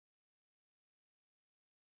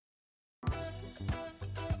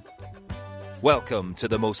Welcome to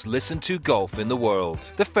the most listened to golf in the world,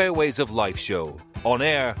 the Fairways of Life show, on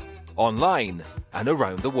air, online, and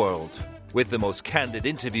around the world. With the most candid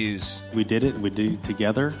interviews. We did it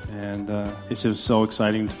together, and it's just so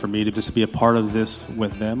exciting for me to just be a part of this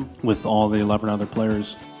with them, with all the 11 other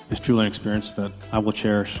players. It's truly an experience that I will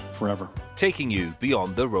cherish forever. Taking you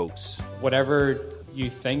beyond the ropes. Whatever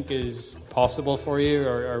you think is possible for you,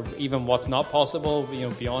 or even what's not possible,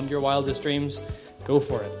 beyond your wildest dreams, go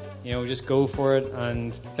for it. Just go for it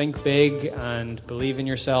and think big and believe in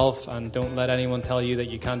yourself, and don't let anyone tell you that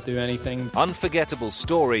you can't do anything. Unforgettable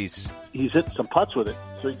stories. He's hit some putts with it,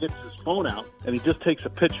 so he gets his phone out and he just takes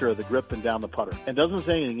a picture of the grip and down the putter and doesn't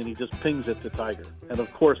say anything, and he just pings it to Tiger. And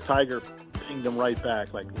of course, Tiger pinged him right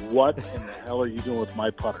back, like, what in the hell are you doing with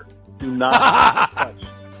my putter? Do not touch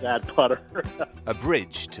that putter. A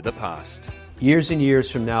bridge to the past. Years and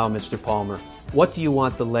years from now, Mr. Palmer, what do you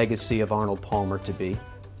want the legacy of Arnold Palmer to be?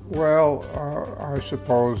 Well, I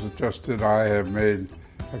suppose it's just that I have made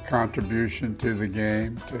a contribution to the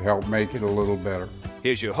game to help make it a little better.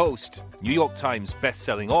 Here's your host, New York Times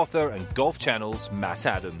best-selling author and Golf Channel's Matt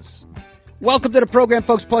Adams. Welcome to the program,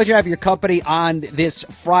 folks. Pleasure to have your company on this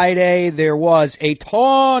Friday. There was a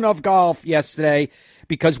ton of golf yesterday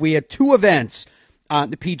because we had two events on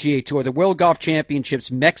the PGA Tour, the World Golf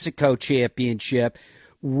Championships Mexico Championship,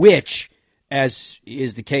 which, as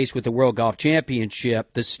is the case with the World Golf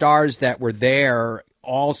Championship, the stars that were there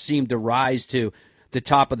all seemed to rise to the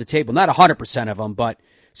top of the table. Not 100% of them, but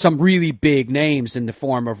some really big names in the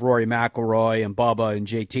form of Rory, McIlroy, and Bubba, and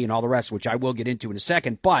JT, and all the rest, which I will get into in a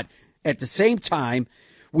second. But at the same time,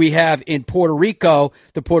 we have in Puerto Rico,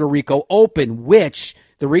 the Puerto Rico Open, which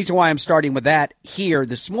the reason why I'm starting with that here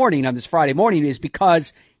this morning, on this Friday morning, is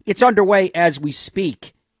because it's underway as we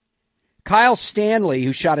speak. Kyle Stanley,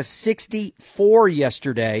 who shot a 64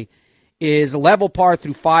 yesterday, is level par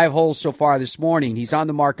through 5 holes so far this morning. He's on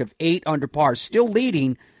the mark of 8 under par, still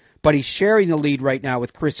leading, but he's sharing the lead right now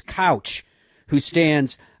with Chris Couch, who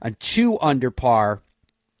stands on 2 under par,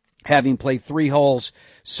 having played 3 holes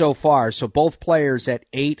so far. So both players at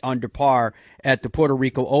 8 under par at the Puerto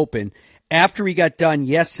Rico Open. After he got done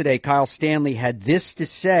yesterday, Kyle Stanley had this to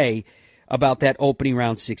say about that opening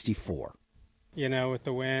round 64. With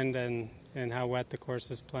the wind and how wet the course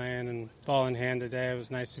is playing and ball in hand today, it was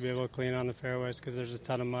nice to be able to clean on the fairways because there's a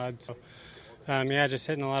ton of mud. So, just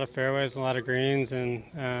hitting a lot of fairways and a lot of greens, and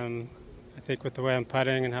I think with the way I'm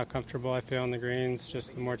putting and how comfortable I feel on the greens,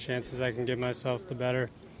 just the more chances I can give myself, the better.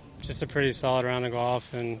 Just a pretty solid round of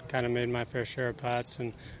golf, and kind of made my fair share of putts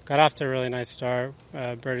and got off to a really nice start,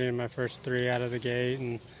 birdieing my first 3 out of the gate,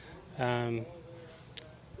 and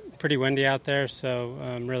pretty windy out there, so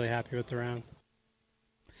I'm really happy with the round.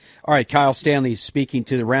 All right, Kyle Stanley speaking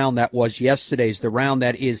to the round that was yesterday's, the round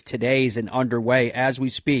that is today's and underway as we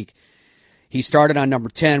speak. He started on number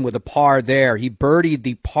 10 with a par there. He birdied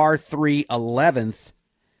the par 3 11th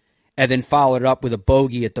and then followed it up with a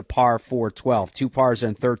bogey at the par 4 12th. 2 pars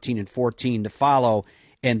on 13 and 14 to follow,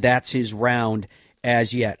 and that's his round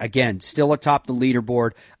as yet. Again, still atop the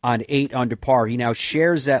leaderboard on 8 under par. He now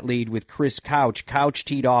shares that lead with Chris Couch. Couch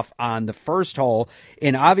teed off on the first hole,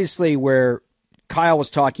 and obviously where Kyle was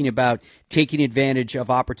talking about taking advantage of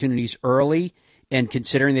opportunities early and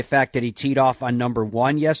considering the fact that he teed off on number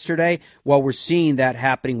 1 yesterday, well, we're seeing that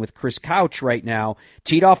happening with Chris Couch right now.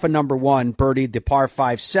 Teed off on number 1, birdied the par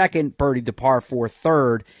 5 second, birdied the par 4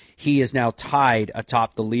 third. He is now tied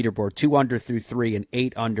atop the leaderboard, 2 under through 3 and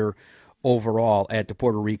 8 under overall at the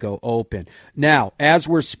Puerto Rico Open. Now, as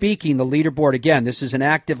we're speaking, the leaderboard, again, this is an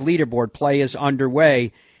active leaderboard. Play is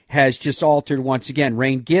underway, has just altered once again.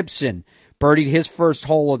 Rain Gibson birdied his first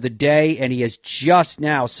hole of the day, and he has just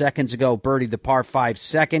now, seconds ago, birdied the par 5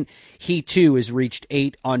 second. He, too, has reached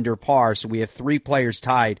 8 under par, so we have 3 players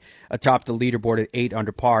tied atop the leaderboard at 8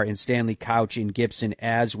 under par, in Stanley, Couch, and Gibson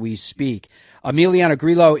as we speak. Emiliano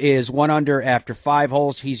Grillo is 1 under after 5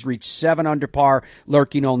 holes. He's reached 7 under par,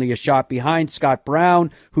 lurking only a shot behind. Scott Brown,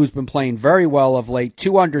 who's been playing very well of late,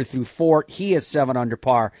 2 under through 4. He is 7 under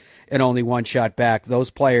par and only 1 shot back. Those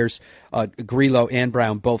players, Grillo and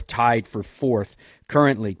Brown, both tied for 4th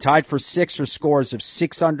currently. Tied for 6th are scores of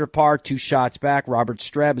 6 under par, 2 shots back. Robert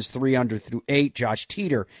Streb is 3 under through 8. Josh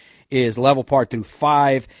Teeter is level par through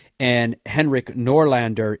 5, and Henrik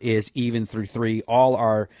Norlander is even through 3. All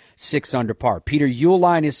are 6 under par. Peter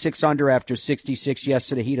Uihlein is 6 under after 66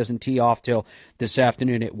 yesterday. He doesn't tee off till this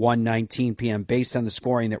afternoon at 1:19 p.m. Based on the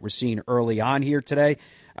scoring that we're seeing early on here today,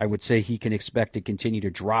 I would say he can expect to continue to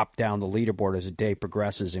drop down the leaderboard as the day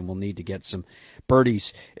progresses and will need to get some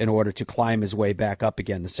birdies in order to climb his way back up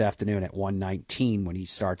again this afternoon at 119 when he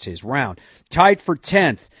starts his round. Tied for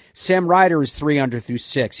 10th, Sam Ryder is 3 under through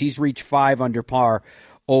 6. He's reached 5 under par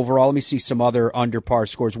overall. Let me see some other under par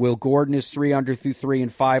scores. Will Gordon is 3 under through 3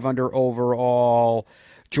 and 5 under overall.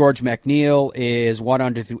 George McNeil is 1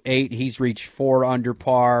 under through 8. He's reached 4 under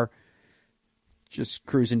par. Just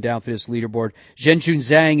cruising down through this leaderboard. Zhenjun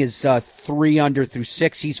Zhang is 3 under through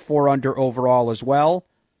 6. He's 4 under overall as well.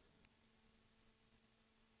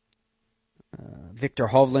 Victor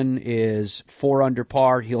Hovland is 4 under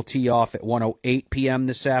par. He'll tee off at 1:08 p.m.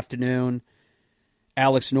 this afternoon.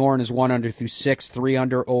 Alex Noren is 1 under through 6, 3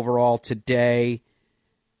 under overall today.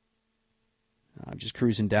 I'm just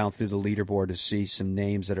cruising down through the leaderboard to see some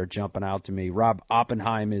names that are jumping out to me. Rob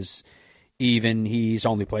Oppenheim is even. He's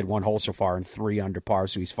only played 1 hole so far and 3 under par,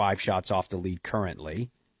 so he's 5 shots off the lead currently.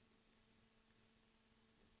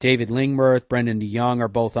 David Lingmerth, Brendan DeYoung are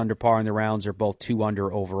both under par in the rounds. They're both 2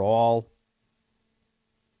 under overall.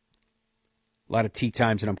 A lot of tee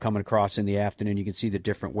times that I'm coming across in the afternoon. You can see the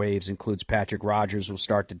different waves. Includes Patrick Rogers will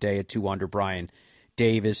start the day at 2 under. Brian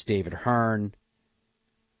Davis, David Hearn,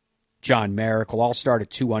 John Merrick will all start at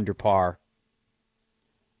 2 under par.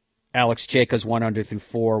 Alex Cejka's 1 under through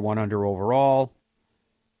 4, 1 under overall.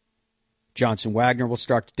 Johnson Wagner will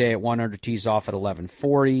start the day at 1 under, tees off at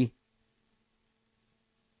 11:40.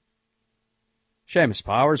 Seamus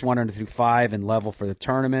Powers 1 under through 5 and level for the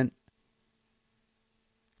tournament.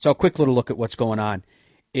 So a quick little look at what's going on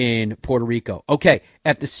in Puerto Rico. Okay,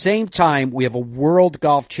 at the same time, we have a World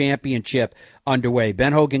Golf Championship underway.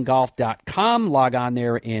 BenHoganGolf.com. Log on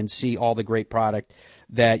there and see all the great product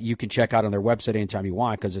that you can check out on their website anytime you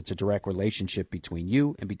want because it's a direct relationship between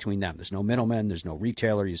you and between them. There's no middleman. There's no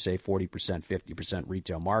retailer. You save 40%, 50%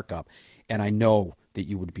 retail markup. And I know that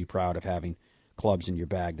you would be proud of having clubs in your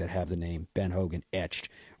bag that have the name Ben Hogan etched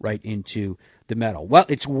right into the metal. Well,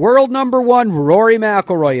 it's world number 1, Rory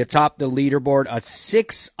McIlroy atop the leaderboard, a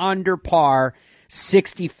 6 under par,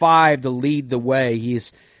 65 to lead the way. He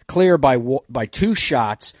is clear by 2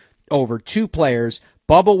 shots over 2 players,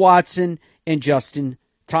 Bubba Watson and Justin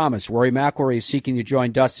Thomas. Rory McIlroy is seeking to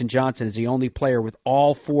join Dustin Johnson as the only player with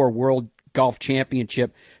all 4 World Golf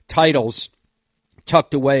Championship titles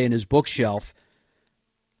tucked away in his bookshelf.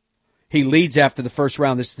 He leads after the first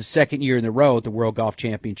round. This is the second year in a row at the World Golf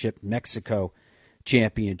Championship, Mexico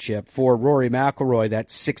Championship. For Rory McIlroy,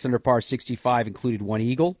 that 6 under par 65 included 1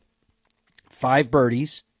 eagle, 5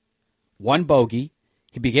 birdies, 1 bogey.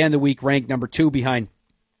 He began the week ranked number 2 behind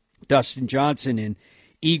Dustin Johnson in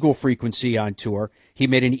eagle frequency on tour. He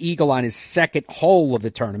made an eagle on his second hole of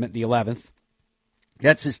the tournament, the 11th.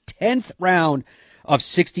 That's his 10th round of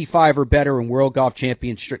 65 or better in World Golf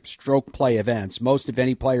Championship stroke play events, most of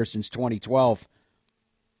any player since 2012.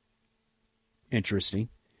 Interesting.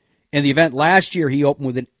 In the event last year, he opened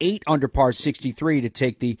with an 8 under par 63 to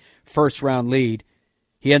take the first round lead.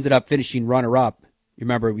 He ended up finishing runner-up. You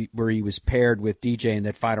remember where he was paired with DJ in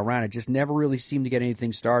that final round. It just never really seemed to get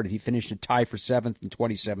anything started. He finished a tie for 7th in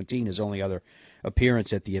 2017, his only other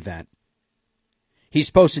appearance at the event. He's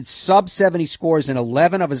posted sub-70 scores in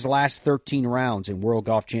 11 of his last 13 rounds in World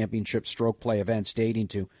Golf Championship stroke play events dating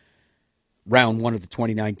to round 1 of the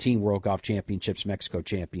 2019 World Golf Championships Mexico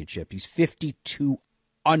Championship. He's 52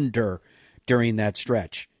 under during that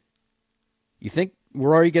stretch. You think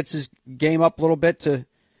Rory gets his game up a little bit to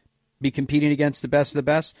be competing against the best of the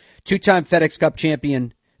best? 2-time FedEx Cup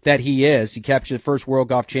champion that he is. He captured the first World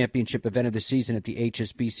Golf Championship event of the season at the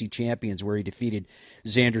HSBC Champions where he defeated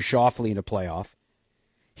Xander Schauffele in a playoff.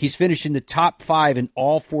 He's finished in the top 5 in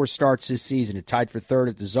all 4 starts this season. It tied for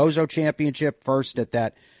 3rd at the Zozo Championship, 1st at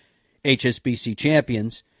that HSBC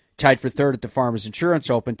Champions, tied for 3rd at the Farmers Insurance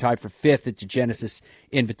Open, tied for 5th at the Genesis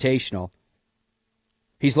Invitational.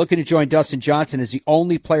 He's looking to join Dustin Johnson as the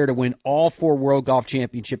only player to win all 4 World Golf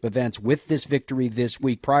Championship events with this victory this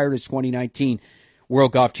week. Prior to his 2019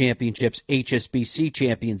 World Golf Championships HSBC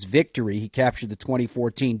Champions victory, he captured the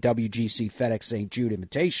 2014 WGC FedEx St. Jude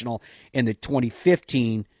Invitational and the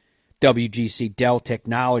 2015 WGC Dell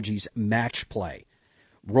Technologies Match Play.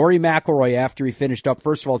 Rory McIlroy, after he finished up,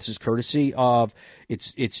 first of all, this is courtesy of,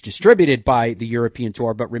 it's distributed by the European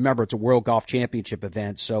Tour, but remember, it's a World Golf Championship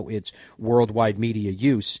event, so it's worldwide media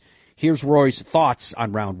use. Here's Rory's thoughts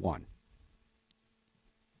on round 1.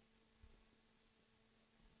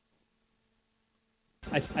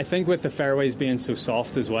 I think with the fairways being so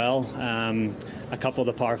soft as well, a couple of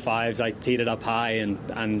the par 5s, I teed it up high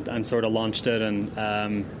and sort of launched it, and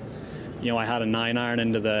I had a 9-iron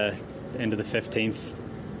into the 15th.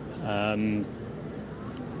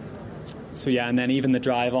 yeah, and then even the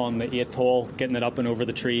drive on the 8th hole, getting it up and over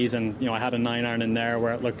the trees, and I had a 9-iron in there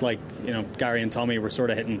where it looked like Gary and Tommy were sort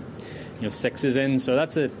of hitting 6s in, so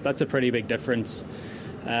that's a pretty big difference.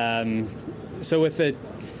 So with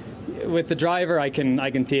the driver, I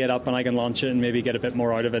can tee it up and I can launch it and maybe get a bit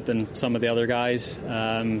more out of it than some of the other guys.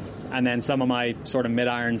 And then some of my sort of mid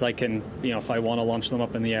irons, I can if I want to launch them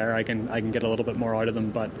up in the air, I can get a little bit more out of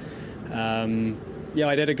them, but.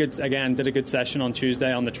 I did a good session on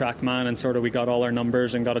Tuesday on the TrackMan, and sort of we got all our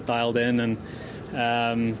numbers and got it dialed in, and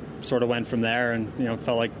sort of went from there, and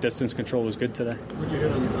felt like distance control was good today. What did you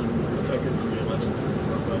hit on the second on the 11th?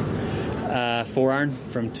 4-iron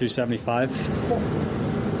from 275. Do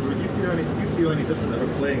you feel any different ever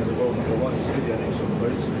playing as a world number one? You could get some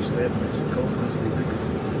bounce in your step and some confidence. Do you think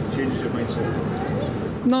it changes your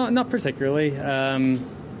mindset? No, not particularly.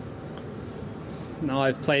 No,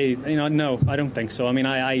 I've played. No, I don't think so. I mean,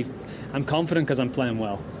 I'm confident because I'm playing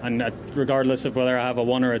well, and regardless of whether I have a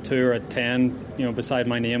 1 or a 2 or a 10, beside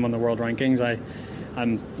my name on the world rankings,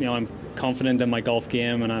 I'm confident in my golf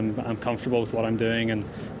game, and I'm comfortable with what I'm doing, and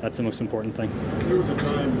that's the most important thing. There was a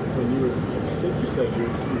time when I think you said you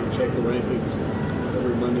check the rankings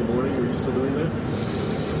every Monday morning. Are you still doing that?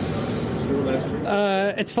 Did you do it last week?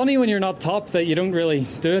 It's funny when you're not top that you don't really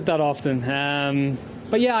do it that often.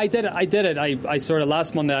 But yeah, I did it. I sort of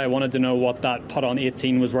last Monday I wanted to know what that putt on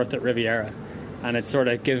 18 was worth at Riviera, and it sort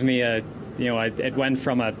of gave me it went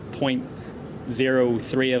from a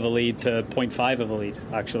 0.03 of a lead to 0.5 of a lead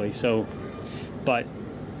actually. So, but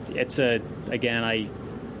it's as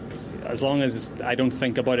long as I don't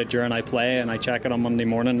think about it during I play and I check it on Monday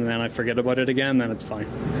morning and then I forget about it again, then it's fine.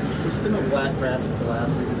 There's still no black grasses to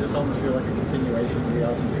last week. Does this almost feel like a continuation of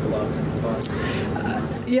the option to go out?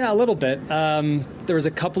 Yeah, a little bit. There was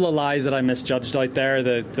a couple of lies that I misjudged out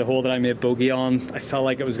there. The hole that I made bogey on, I felt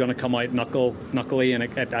like it was going to come out knuckly, and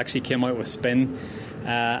it actually came out with spin.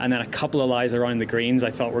 And then a couple of lies around the greens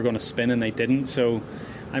I thought were going to spin, and they didn't. So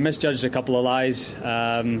I misjudged a couple of lies.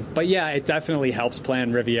 But yeah, it definitely helps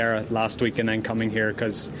playing Riviera last week and then coming here,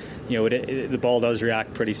 because the ball does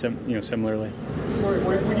react pretty similarly.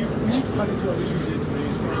 When you cut as well as you did today,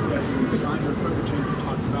 especially that the grinder equipment change you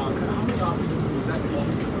talked about, how much optimism was that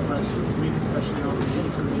involved for the rest of the week, especially on the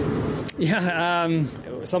sort of? Yeah,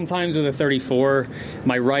 sometimes with a 34,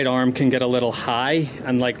 my right arm can get a little high,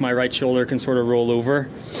 and like my right shoulder can sort of roll over.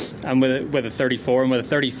 And with a 34 and with a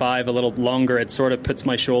 35, a little longer, it sort of puts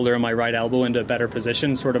my shoulder and my right elbow into a better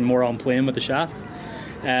position, sort of more on plane with the shaft.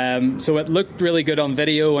 So it looked really good on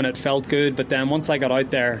video and it felt good, but then once I got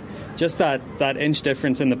out there, just that inch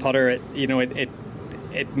difference in the putter,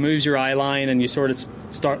 it moves your eye line, and you sort of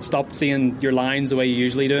stop seeing your lines the way you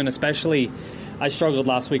usually do. And especially, I struggled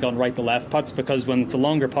last week on right to left putts, because when it's a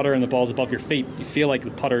longer putter and the ball's above your feet, you feel like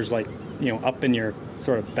the putter's like up in your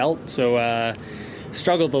sort of belt. So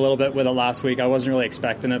struggled a little bit with it last week. I wasn't really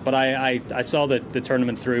expecting it, but I saw the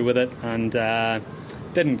tournament through with it, and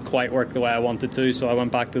didn't quite work the way I wanted to, so I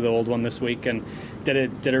went back to the old one this week and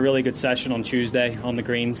did a really good session on Tuesday on the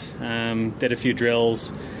greens. Did a few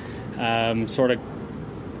drills, sort of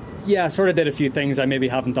did a few things I maybe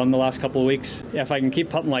haven't done the last couple of weeks. Yeah, if I can keep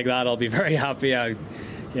putting like that, I'll be very happy. I'm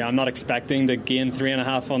not expecting to gain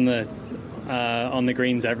 3.5 on the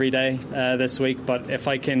greens every day this week, but if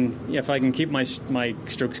I can keep my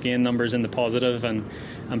strokes gain numbers in the positive and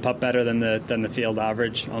putt better than the field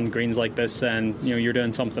average on greens like this, then you're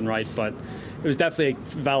doing something right. But it was definitely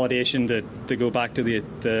validation to go back to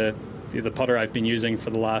the putter I've been using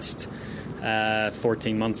for the last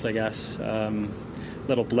 14 months, I guess.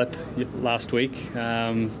 Little blip last week,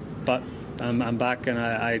 but I'm back, and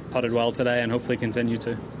I putted well today and hopefully continue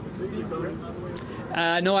to.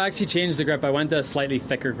 No, I actually changed the grip. I went to a slightly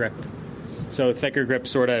thicker grip. So thicker grip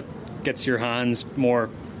sort of gets your hands more,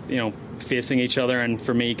 facing each other, and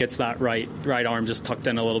for me gets that right arm just tucked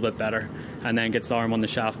in a little bit better, and then gets the arm on the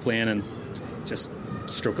shaft plane and just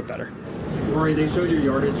stroke it better. Rory, they showed your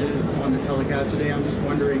yardages on the telecast today. I'm just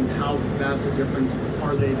wondering how vast a difference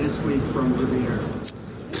are they this week from Riviera?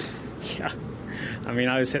 Yeah. I mean,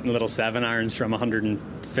 I was hitting little 7-irons from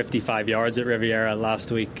 155 yards at Riviera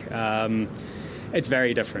last week. It's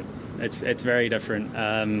very different. It's very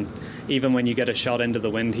different. Even when you get a shot into the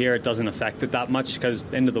wind here, it doesn't affect it that much, because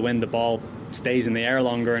into the wind the ball stays in the air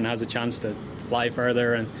longer and has a chance to fly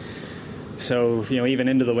further. And so, even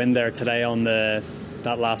into the wind there today on that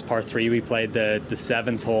last par 3 we played, the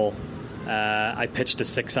 7th hole, I pitched a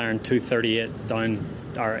 6-iron 238 down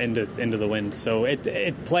or into the wind. So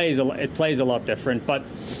it plays a lot different, but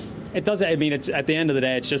it does. I mean, it's at the end of the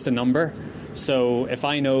day, it's just a number. So if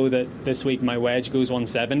I know that this week my wedge goes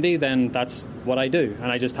 170, then that's what I do,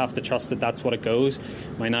 and I just have to trust that that's what it goes.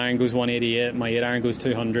 My 9 goes 188, my 8 iron goes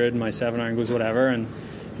 200, my 7 iron goes whatever, and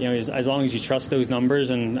as long as you trust those numbers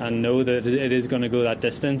and know that it is going to go that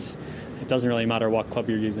distance, it doesn't really matter what club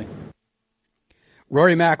you're using.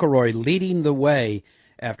 Rory McIlroy leading the way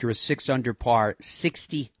after a 6-under par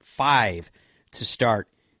 65 to start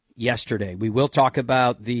yesterday. We will talk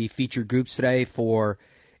about the featured groups today for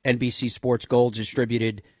NBC Sports Gold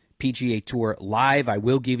distributed PGA Tour Live. I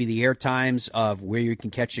will give you the air times of where you can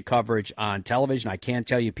catch the coverage on television. I can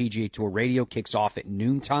tell you PGA Tour Radio kicks off at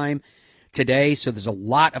noontime today, so there's a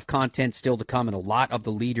lot of content still to come and a lot of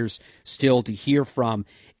the leaders still to hear from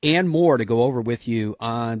and more to go over with you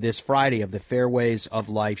on this Friday of the Fairways of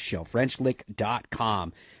Life show.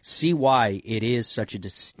 FrenchLick.com. See why it is such a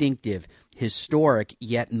distinctive, historic,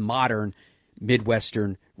 yet modern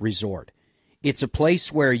Midwestern resort. It's a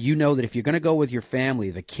place where you know that if you're going to go with your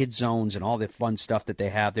family, the kid zones and all the fun stuff that they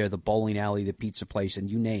have there, the bowling alley, the pizza place, and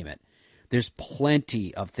you name it, there's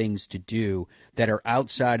plenty of things to do that are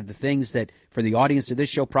outside of the things that for the audience of this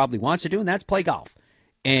show probably wants to do, and that's play golf.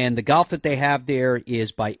 And the golf that they have there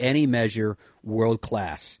is by any measure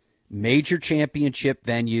world-class. Major championship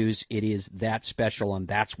venues, it is that special, and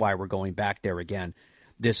that's why we're going back there again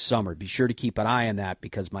this summer. Be sure to keep an eye on that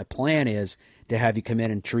because my plan is to have you come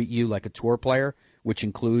in and treat you like a tour player, which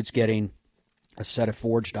includes getting a set of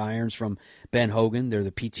forged irons from Ben Hogan. They're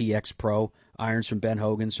the PTX Pro irons from Ben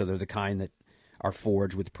Hogan, so they're the kind that are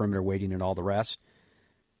forged with perimeter weighting and all the rest.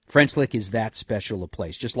 French Lick is that special a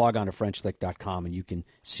place. Just log on to FrenchLick.com and you can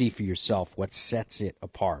see for yourself what sets it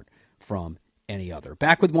apart from any other.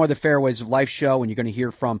 Back with more of the Fairways of Life show, and you're going to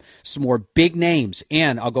hear from some more big names,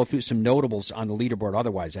 and I'll go through some notables on the leaderboard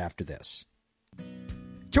otherwise after this.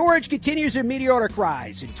 Tour Edge continues their meteoric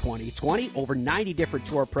rise in 2020. Over 90 different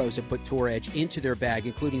tour pros have put Tour Edge into their bag,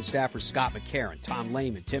 including staffers Scott McCarron, Tom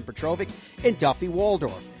Lehman, Tim Petrovic, and Duffy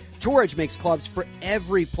Waldorf. Tour Edge makes clubs for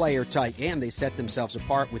every player type, and they set themselves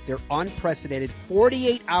apart with their unprecedented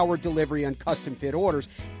 48-hour delivery on custom-fit orders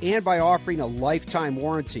and by offering a lifetime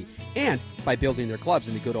warranty and by building their clubs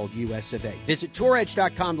in the good old US of A. Visit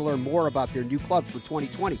TourEdge.com to learn more about their new clubs for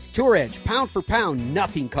 2020. Tour Edge, pound for pound,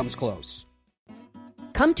 nothing comes close.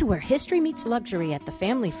 Come to where history meets luxury at the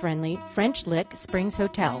family-friendly French Lick Springs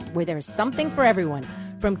Hotel, where there's something for everyone,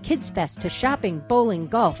 from Kids Fest to shopping, bowling,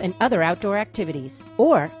 golf, and other outdoor activities.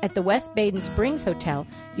 Or at the West Baden Springs Hotel,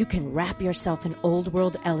 you can wrap yourself in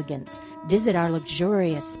old-world elegance. Visit our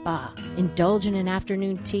luxurious spa, indulge in an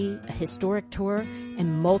afternoon tea, a historic tour,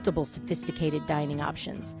 and multiple sophisticated dining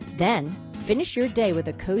options. Then, finish your day with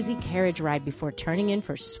a cozy carriage ride before turning in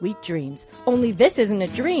for sweet dreams. Only this isn't a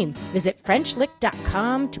dream. Visit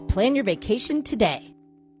FrenchLick.com to plan your vacation today.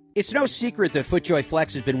 It's no secret that FootJoy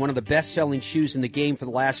Flex has been one of the best-selling shoes in the game for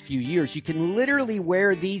the last few years. You can literally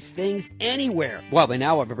wear these things anywhere. Well, they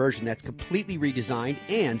now have a version that's completely redesigned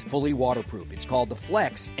and fully waterproof. It's called the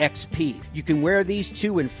Flex XP. You can wear these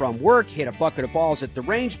to and from work, hit a bucket of balls at the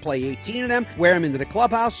range, play 18 of them, wear them into the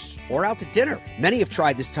clubhouse, or out to dinner. Many have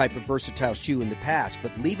tried this type of versatile shoe in the past,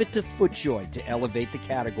 but leave it to FootJoy to elevate the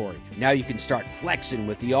category. Now you can start flexing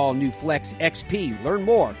with the all-new Flex XP. Learn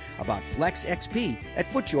more about Flex XP at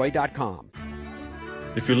FootJoy.com.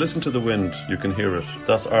 If you listen to the wind, you can hear it.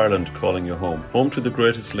 That's Ireland calling you home. Home to the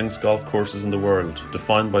greatest links golf courses in the world,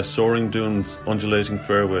 defined by soaring dunes, undulating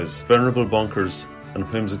fairways, venerable bunkers,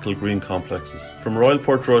 and whimsical green complexes. From Royal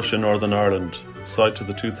Portrush in Northern Ireland, site to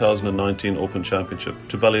the 2019 Open Championship,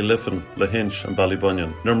 to Ballyliffin, Lahinch and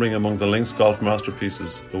Ballybunion, numbering among the links golf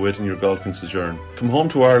masterpieces awaiting your golfing sojourn. Come home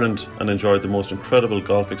to Ireland and enjoy the most incredible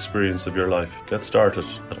golf experience of your life. Get started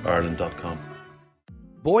at Ireland.com.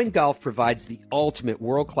 Boyne Golf provides the ultimate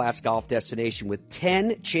world-class golf destination with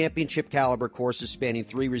 10 championship-caliber courses spanning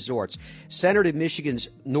 3 resorts. Centered in Michigan's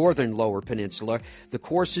northern Lower Peninsula, the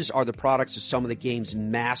courses are the products of some of the game's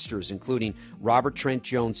masters, including Robert Trent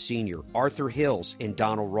Jones Sr., Arthur Hills, and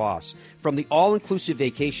Donald Ross. From the all-inclusive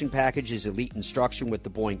vacation packages, elite instruction with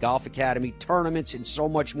the Boyne Golf Academy, tournaments, and so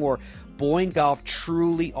much more, Boyne Golf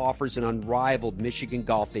truly offers an unrivaled Michigan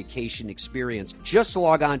golf vacation experience. Just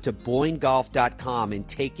log on to BoyneGolf.com and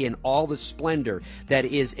take in all the splendor that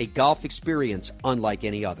is a golf experience unlike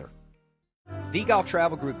any other.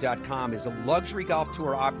 TheGolfTravelGroup.com is a luxury golf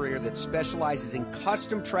tour operator that specializes in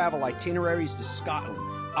custom travel itineraries to Scotland,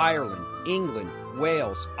 Ireland, England,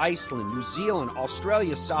 Wales, Iceland, New Zealand,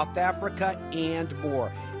 Australia, South Africa, and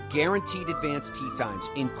more. Guaranteed advanced tee times,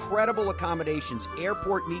 incredible accommodations,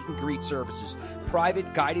 airport meet and greet services,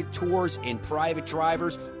 private guided tours, and private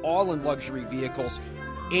drivers, all in luxury vehicles.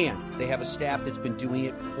 And they have a staff that's been doing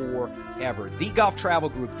it forever.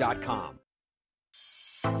 TheGolfTravelGroup.com.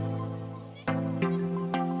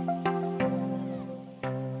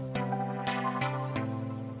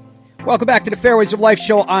 Welcome back to the Fairways of Life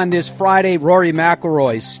show on this Friday. Rory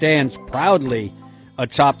McIlroy stands proudly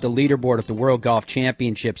atop the leaderboard at the World Golf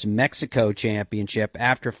Championships Mexico Championship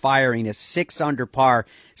after firing a 6-under par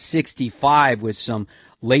 65 with some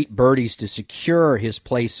late birdies to secure his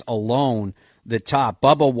place alone the top.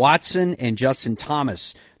 Bubba Watson and Justin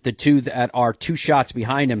Thomas, the two that are 2 shots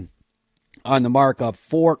behind him on the mark of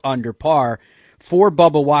 4 under par. For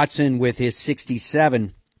Bubba Watson with his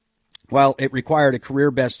 67, well, it required a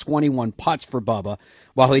career-best 21 putts for Bubba,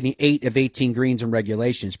 while hitting 8 of 18 greens in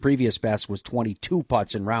regulation. His previous best was 22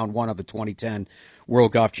 putts in round 1 of the 2010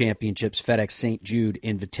 World Golf Championships FedEx St. Jude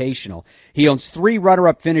Invitational. He owns 3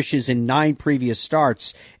 runner-up finishes in 9 previous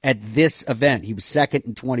starts at this event. He was second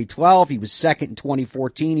in 2012. He was second in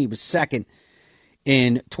 2014. He was second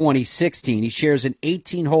in 2016. He shares an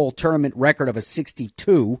 18-hole tournament record of a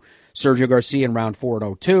 62. Sergio Garcia in round 4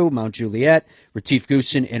 at 02, Mount Juliet. Retief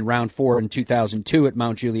Goosen in round 4 in 2002 at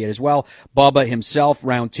Mount Juliet as well. Bubba himself,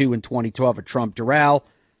 round 2 in 2012 at Trump Doral.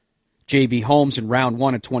 J.B. Holmes in round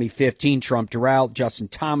 1 of 2015, Trump Doral. Justin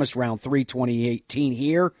Thomas, round 3, 2018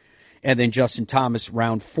 here. And then Justin Thomas,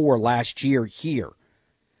 round 4 last year here.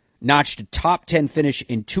 Notched a top 10 finish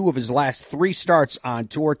in 2 of his last 3 starts on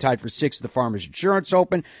tour. Tied for 6th at the Farmers Insurance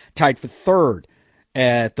Open. Tied for 3rd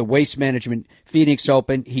at the Waste Management Phoenix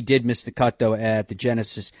Open. He did miss the cut, though, at the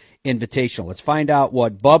Genesis Invitational. Let's find out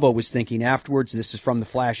what Bubba was thinking afterwards. This is from the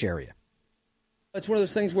Flash area. It's one of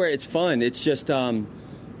those things where it's fun. It's just,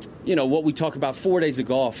 what we talk about 4 days of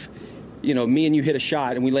golf. Me and you hit a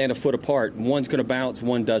shot and we land a foot apart. One's going to bounce,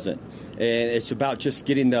 one doesn't. And it's about just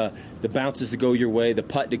getting the bounces to go your way, the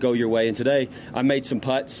putt to go your way. And today I made some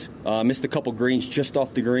putts, missed a couple greens just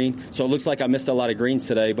off the green. So it looks like I missed a lot of greens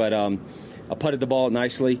today, but I putted the ball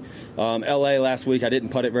nicely. L.A. last week, I didn't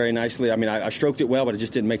putt it very nicely. I mean, I stroked it well, but I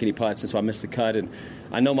just didn't make any putts, and so I missed the cut. And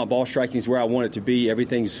I know my ball striking is where I want it to be.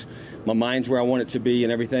 My mind's where I want it to be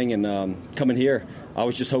and everything. And coming here, I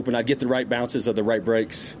was just hoping I'd get the right bounces or the right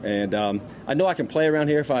breaks. And I know I can play around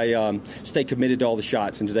here if I stay committed to all the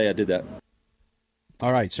shots, and today I did that.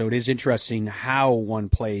 All right, so it is interesting how one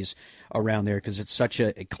plays around there because it's such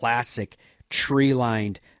a classic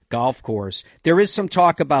tree-lined golf course. There is some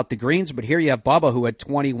talk about the greens, but here you have Bubba who had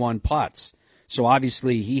 21 putts. So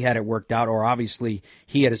obviously he had it worked out, or obviously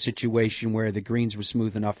he had a situation where the greens were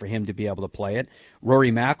smooth enough for him to be able to play it.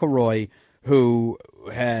 Rory McIlroy, who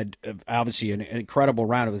had obviously an incredible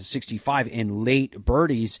round of 65 in late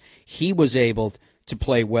birdies, he was able to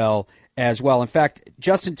play well as well. In fact,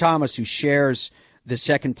 Justin Thomas, who shares the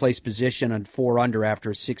second place position on 4 under after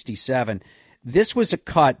a 67, this was a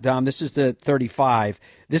cut, Dom. This is the 35.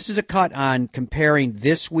 This is a cut on comparing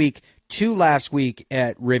this week to last week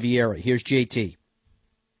at Riviera. Here's JT.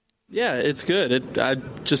 Yeah, it's good.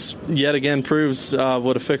 It just yet again proves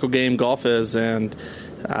what a fickle game golf is, and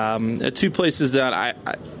at 2 places that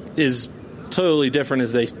is totally different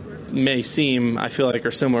as they may seem. I feel like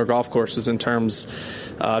are similar golf courses in terms.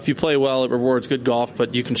 If you play well, it rewards good golf,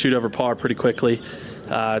 but you can shoot over par pretty quickly.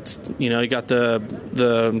 You got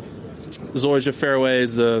the Zoysia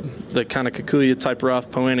fairways, the kind of Kikuyu type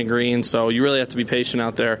rough, Poana green, so you really have to be patient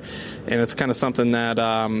out there, and it's kind of something that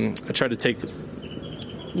I tried to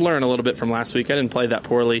learn a little bit from last week. I didn't play that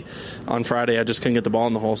poorly on Friday. I just couldn't get the ball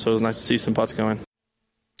in the hole, so it was nice to see some putts going.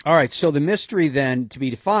 All right, so the mystery then to be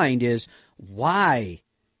defined is why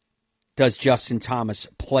does Justin Thomas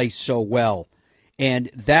play so well?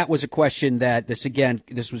 And that was a question that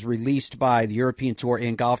this was released by the European Tour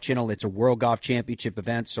and Golf Channel. It's a World Golf Championship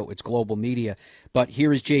event, so it's global media. But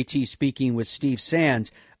here is JT speaking with Steve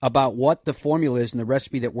Sands about what the formula is and the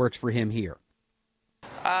recipe that works for him here.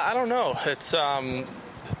 I don't know. It's a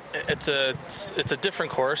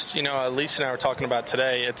different course. Alicia and I were talking about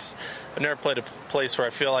today. I've never played a place where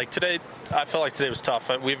I felt like today was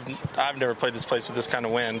tough. I've never played this place with this kind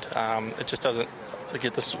of wind. It just doesn't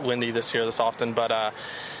get this windy this often, but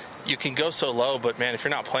you can go so low, but man, if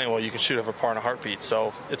you're not playing well, you can shoot over par in a heartbeat.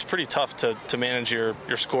 So it's pretty tough to manage your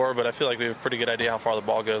score, but I feel like we have a pretty good idea how far the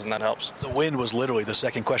ball goes, and that helps. The wind was literally the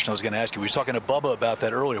second question I was going to ask you. We were talking to Bubba about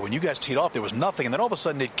that earlier. When you guys teed off, there was nothing, and then all of a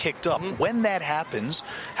sudden it kicked up. Mm-hmm. When that happens,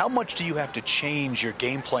 how much do you have to change your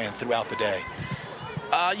game plan throughout the day?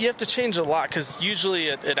 You have to change a lot because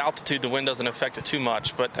usually at altitude the wind doesn't affect it too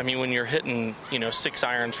much. But I mean, when you're hitting 6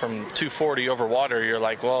 irons from 240 over water, you're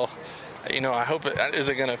like, well, I hope is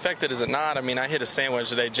it going to affect it? Is it not? I mean, I hit a sandwich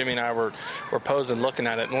today. Jimmy and I were posing, looking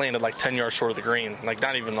at it, and landed like 10 yards short of the green. Like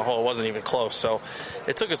not even the hole. It wasn't even close. So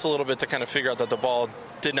it took us a little bit to kind of figure out that the ball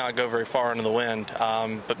did not go very far into the wind.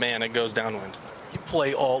 But man, it goes downwind. You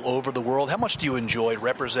play all over the world. How much do you enjoy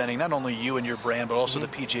representing not only you and your brand, but also the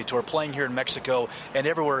PGA Tour, playing here in Mexico and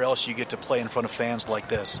everywhere else you get to play in front of fans like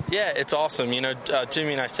this? Yeah, it's awesome.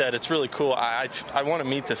 Jimmy and I said it's really cool. I want to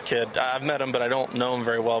meet this kid. I've met him, but I don't know him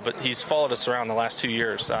very well. But he's followed us around the last 2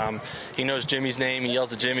 years. He knows Jimmy's name. He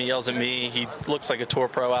yells at Jimmy, yells at me. He looks like a tour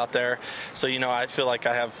pro out there. So, I feel like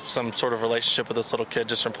I have some sort of relationship with this little kid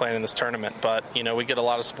just from playing in this tournament. But, we get a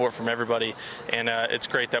lot of support from everybody, and it's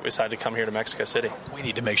great that we decided to come here to Mexico City. We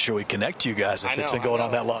need to make sure we connect you guys if it's been going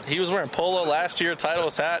on that long. He was wearing polo last year,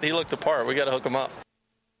 Titleist hat. He looked the part. We got to hook him up.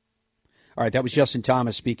 All right, that was Justin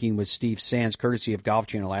Thomas speaking with Steve Sands, courtesy of Golf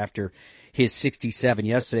Channel, after his 67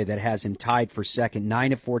 yesterday. That has him tied for second.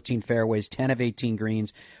 9 of 14 fairways, 10 of 18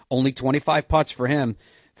 greens, only 25 putts for him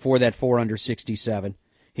for that 4-under 67.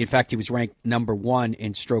 In fact, he was ranked number 1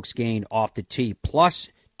 in strokes gained off the tee, plus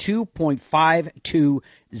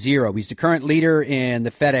 2.520. He's the current leader in the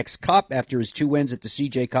FedEx Cup after his 2 wins at the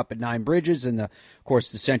CJ Cup at Nine Bridges and, of course,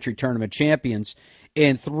 the Century Tournament Champions.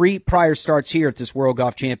 In 3 prior starts here at this World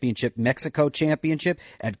Golf Championship, Mexico Championship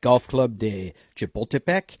at Golf Club de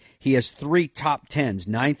Chapultepec, he has 3 top 10s,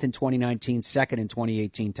 9th in 2019, 2nd in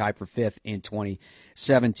 2018, tied for 5th in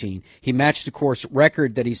 2017. He matched the course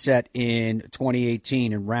record that he set in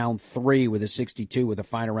 2018 in round 3 with a 62, with a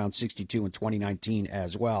final round 62 in 2019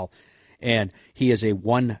 as well. And he is a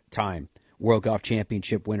 1-time World Golf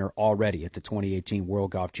Championship winner already at the 2018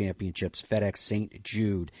 World Golf Championships FedEx St.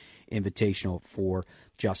 Jude Invitational for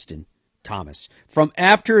Justin Thomas. From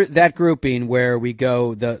after that grouping where we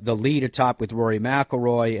go the lead atop with Rory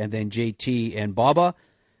McIlroy and then JT and Bubba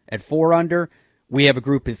at 4 under, we have a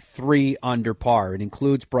group of 3 under par. It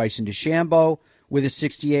includes Bryson DeChambeau with a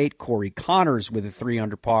 68, Corey Connors with a 3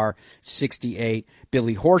 under par 68,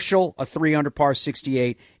 Billy Horschel a 3 under par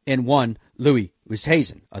 68, and one Louis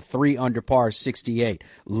Oosthuizen, a 3 under par 68.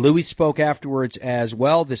 Louis spoke afterwards as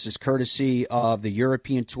well. This is courtesy of the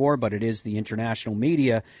European Tour, but it is the international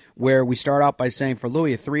media, where we start out by saying for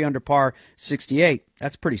Louis, a 3 under par 68,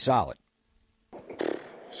 that's pretty solid.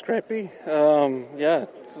 Scrappy.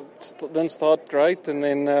 Didn't start great, and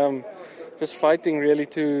then just fighting really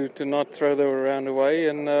to not throw the round away,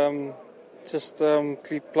 and just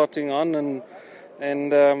keep plotting on, and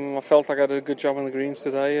I felt like I did a good job on the greens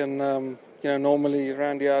today, and normally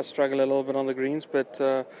around here I struggle a little bit on the greens, but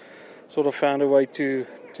sort of found a way to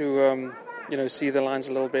see the lines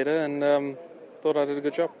a little better, and thought I did a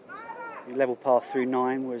good job. You level par through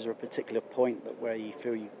 9. Was there a particular point where you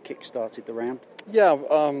feel you kick-started the round? Yeah,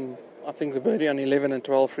 I think the birdie on 11 and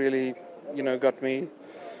 12 really, got me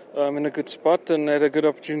in a good spot, and had a good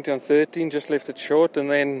opportunity on 13, just left it short,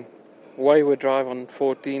 and then wayward drive on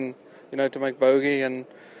 14, to make bogey, and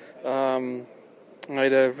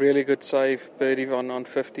made a really good save birdie on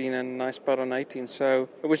 15 and nice putt on 18. So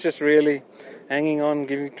it was just really hanging on,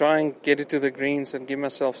 try and get it to the greens and give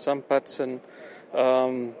myself some putts, and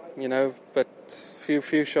but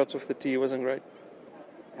few shots off the tee wasn't great.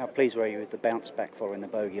 How pleased were you with the bounce back following the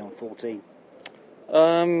bogey on 14?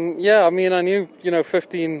 I knew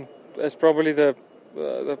 15 is probably the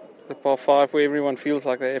par 5 where everyone feels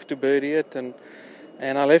like they have to birdie it, and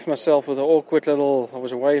I left myself with an awkward I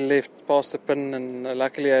was way left past the pin, and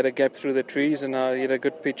luckily I had a gap through the trees, and I hit a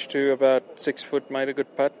good pitch too, about 6 foot, made a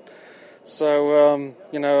good putt. So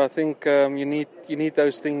I think you need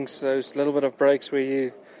those things, those little bit of breaks where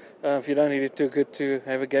you, if you don't hit it too good, to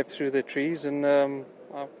have a gap through the trees, and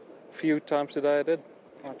a few times today I did.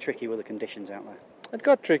 How tricky were the conditions out there? It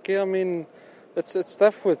got tricky. I mean, it's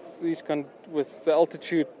tough with with the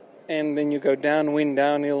altitude, and then you go downwind,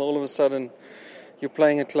 downhill. All of a sudden, you're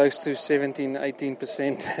playing it close to 17,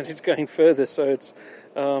 18%, and it's going further. So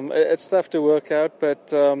it's tough to work out.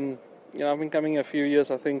 But I've been coming a few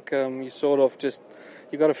years. I think you sort of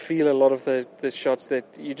you got to feel a lot of the shots that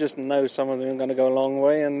you just know some of them are going to go a long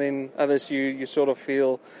way, and then others you sort of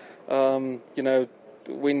feel,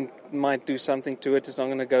 wind might do something to it. It's not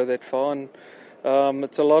going to go that far, and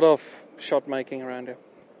it's a lot of shot making around here.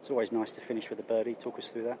 It's always nice to finish with a birdie. Talk us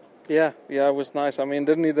through that. Yeah, it was nice. I mean,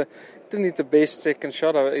 didn't need the best second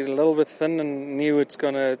shot. I hit a little bit thin and knew it's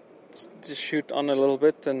going to just shoot on a little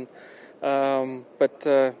bit, and I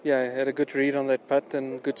had a good read on that putt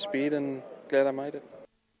and good speed, and glad I made it.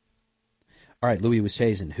 All right, Louis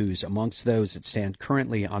Oosthuizen, who's amongst those that stand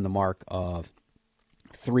currently on the mark of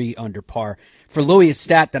 3 under par. For Louis, a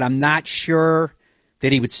stat that I'm not sure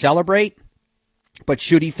that he would celebrate, but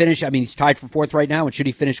should he finish, he's tied for 4th right now, and should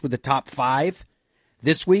he finish with the top 5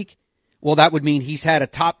 this week, well, that would mean he's had a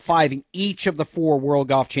top 5 in each of the 4 World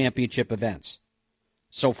Golf Championship events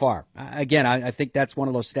so far. Again, I think that's one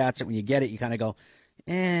of those stats that when you get it, you kind of go,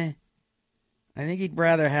 I think he'd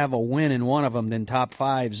rather have a win in one of them than top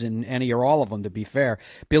fives in any or all of them, to be fair.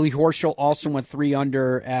 Billy Horschel also went 3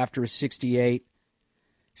 under after a 68.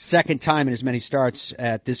 Second time in as many starts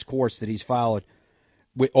at this course that he's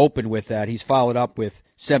opened with that. He's followed up with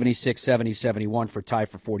 76, 70, 71 for tie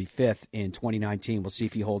for 45th in 2019. We'll see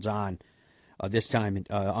if he holds on this time,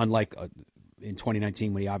 unlike in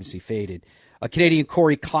 2019 when he obviously faded. Canadian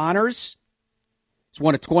Corey Connors is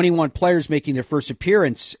one of 21 players making their first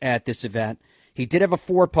appearance at this event. He did have a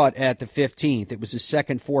 4-putt at the 15th. It was his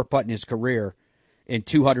second 4-putt in his career in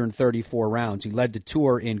 234 rounds. He led the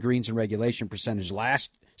tour in greens and regulation percentage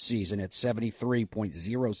last season at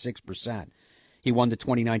 73.06%. He won the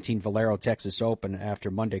 2019 Valero Texas Open after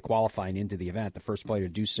Monday qualifying into the event, the first player to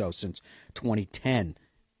do so since 2010.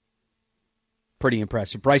 Pretty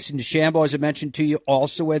impressive. Bryson DeChambeau, as I mentioned to you,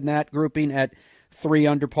 also in that grouping at 3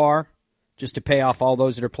 under par, just to pay off all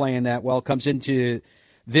those that are playing that well. Comes into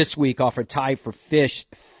this week off a tie for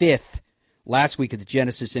fifth last week at the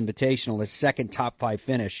Genesis Invitational, his second top 5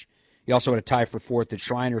 finish. He also had a tie for 4th at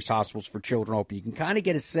Shriners Hospitals for Children Open. You can kind of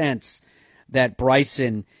get a sense that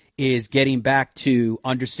Bryson is getting back to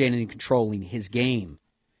understanding and controlling his game.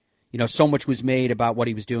 You know, so much was made about what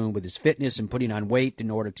he was doing with his fitness and putting on weight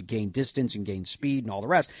in order to gain distance and gain speed and all the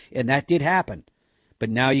rest. And that did happen. But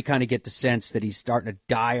now you kind of get the sense that he's starting to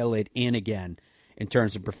dial it in again in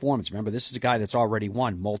terms of performance. Remember, this is a guy that's already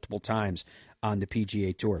won multiple times on the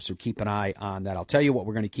PGA Tour. So keep an eye on that. I'll tell you what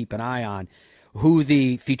we're going to keep an eye on. Who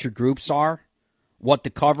the featured groups are, what the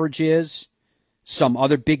coverage is, some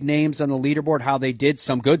other big names on the leaderboard, how they did,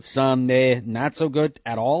 some good, some not so good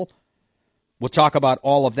at all. We'll talk about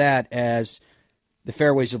all of that as the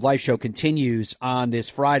Fairways of Life show continues on this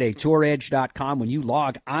Friday. TourEdge.com. When you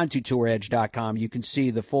log onto TourEdge.com, you can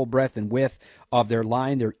see the full breadth and width of their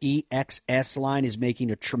line. Their EXS line is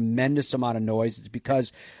making a tremendous amount of noise. It's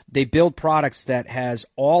because they build products that has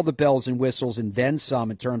all the bells and whistles and then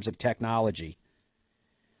some in terms of technology.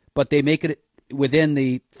 But they make it within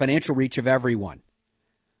the financial reach of everyone.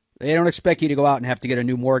 They don't expect you to go out and have to get a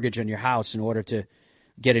new mortgage on your house in order to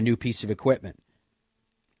get a new piece of equipment.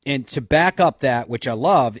 And to back up that, which I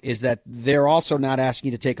love, is that they're also not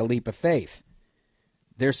asking you to take a leap of faith.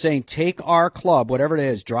 They're saying take our club, whatever it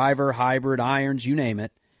is, driver, hybrid, irons, you name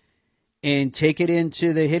it, and take it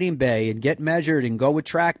into the hitting bay and get measured and go with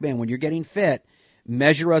TrackMan when you're getting fit.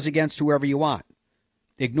 Measure us against whoever you want.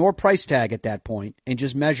 Ignore price tag at that point and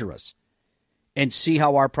just measure us and see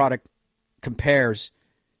how our product compares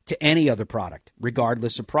to any other product,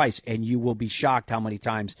 regardless of price, and you will be shocked how many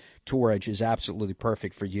times Tour Edge is absolutely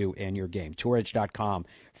perfect for you and your game. TourEdge.com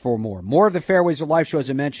for more. More of the Fairways of Life show, as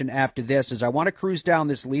I mentioned after this, is I want to cruise down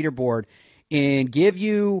this leaderboard and give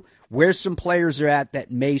you where some players are at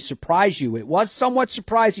that may surprise you. It was somewhat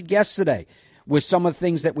surprising yesterday with some of the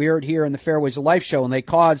things that we heard here in the Fairways of Life show, and they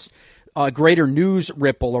caused a greater news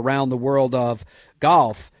ripple around the world of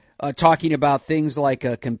golf, talking about things like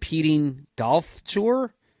a competing golf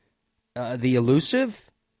tour, the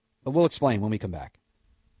elusive. We'll explain when we come back.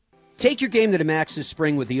 Take your game to the max this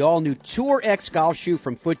spring with the all-new Tour X golf shoe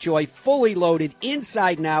from FootJoy, fully loaded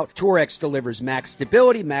inside and out. Tour X delivers max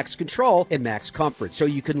stability, max control, and max comfort, so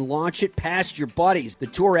you can launch it past your buddies. The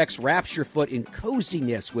Tour X wraps your foot in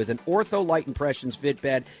coziness with an Ortho Light Impressions fit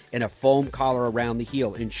bed and a foam collar around the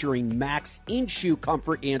heel, ensuring max in-shoe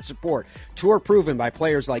comfort and support. Tour proven by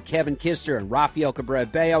players like Kevin Kister and Rafael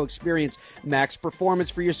Cabrera-Bello. Experience max performance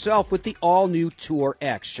for yourself with the all-new Tour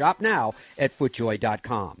X. Shop now at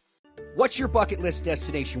FootJoy.com. What's your bucket list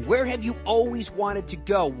destination? Where have you always wanted to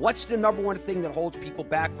go? What's the number one thing that holds people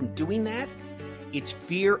back from doing that? It's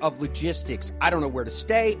fear of logistics. I don't know where to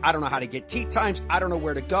stay. I don't know how to get tee times. I don't know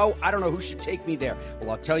where to go. I don't know who should take me there.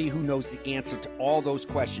 Well, I'll tell you who knows the answer to all those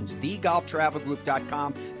questions.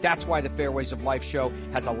 TheGolfTravelGroup.com. That's why the Fairways of Life show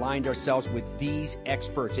has aligned ourselves with these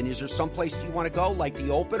experts. And is there some place you want to go, like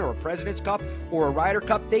the Open or a President's Cup or a Ryder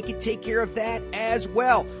Cup? They can take care of that as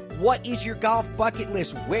well. What is your golf bucket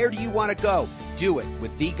list? Where do you want to go? Do it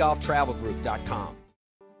with TheGolfTravelGroup.com.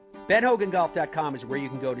 BenHoganGolf.com is where you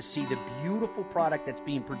can go to see the beautiful product that's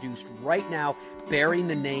being produced right now, bearing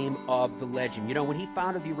the name of the legend. You know, when he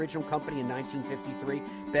founded the original company in 1953,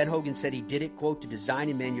 Ben Hogan said he did it, quote, to design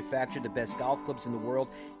and manufacture the best golf clubs in the world,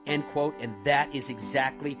 end quote, and that is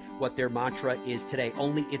exactly what their mantra is today.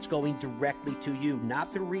 Only it's going directly to you,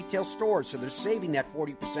 not through retail stores, so they're saving that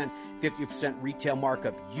 40%, 50% retail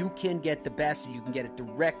markup. You can get the best, and you can get it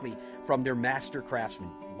directly from their master craftsmen.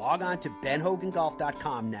 Log on to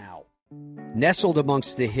BenHoganGolf.com now. Nestled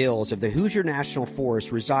amongst the hills of the Hoosier National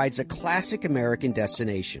Forest resides a classic American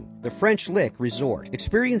destination, the French Lick Resort.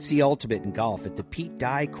 Experience the ultimate in golf at the Pete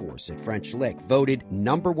Dye course at French Lick, voted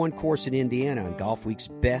 #1 course in Indiana on Golf Week's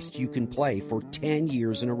Best You Can Play for 10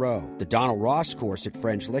 years in a row. The Donald Ross course at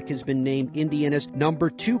French Lick has been named Indiana's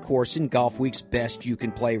 #2 course in Golf Week's Best You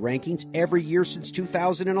Can Play rankings every year since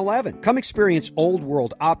 2011. Come experience old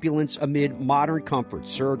world opulence amid modern comfort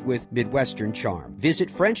served with Midwestern charm. Visit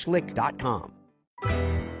FrenchLick.com.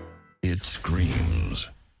 It screams.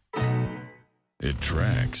 It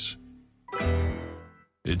tracks.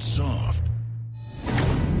 It's soft.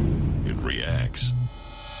 It reacts.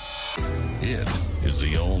 It is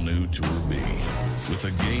the all-new Tour B with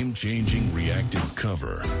a game-changing reactive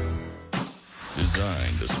cover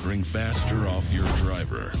designed to spring faster off your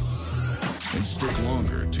driver and stick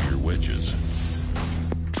longer to your wedges.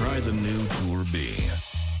 Try the new Tour B,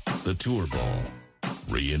 the Tour Ball,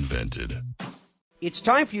 reinvented. It's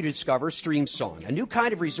time for you to discover Stream Song, a new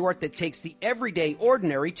kind of resort that takes the everyday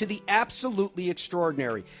ordinary to the absolutely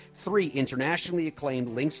extraordinary. 3 internationally acclaimed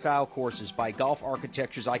link-style courses by golf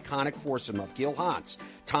architecture's iconic foursome of Gil Hans,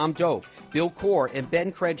 Tom Doak, Bill Coore, and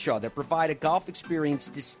Ben Crenshaw that provide a golf experience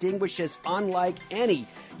distinguished as unlike any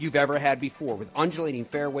you've ever had before, with undulating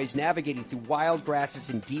fairways, navigating through wild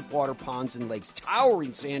grasses and deep water ponds and lakes,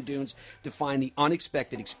 towering sand dunes to find the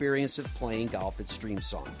unexpected experience of playing golf at Stream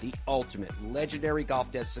Song, the ultimate legendary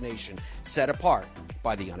golf destination set apart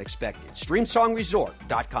by the unexpected.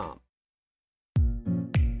 StreamSongResort.com.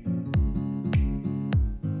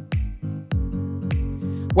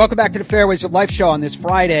 Welcome back to the Fairways of Life show on this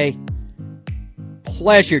Friday.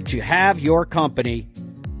 Pleasure to have your company.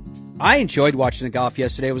 I enjoyed watching the golf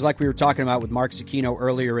yesterday. It was like we were talking about with Mark Zecchino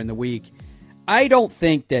earlier in the week. I don't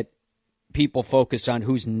think that people focus on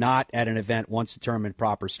who's not at an event once the tournament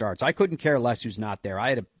proper starts. I couldn't care less who's not there.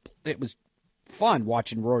 It was fun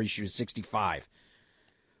watching Rory shoot 65.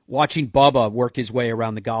 Watching Bubba work his way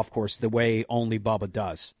around the golf course the way only Bubba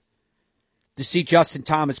does. To see Justin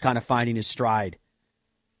Thomas kind of finding his stride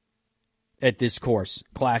at this course,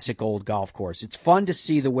 classic old golf course. It's fun to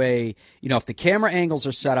see the way, if the camera angles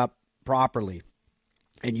are set up properly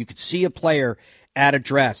and you could see a player at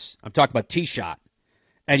address, I'm talking about tee shot,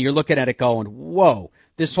 and you're looking at it going, whoa,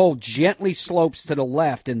 this hole gently slopes to the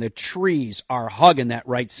left and the trees are hugging that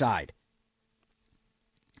right side.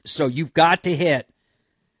 So you've got to hit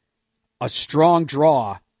a strong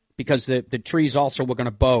draw because the trees also were going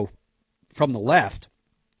to bow from the left,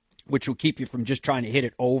 which will keep you from just trying to hit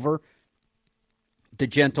it over the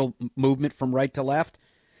gentle movement from right to left.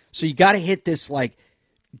 So you got to hit this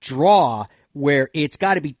draw where it's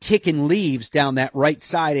got to be ticking leaves down that right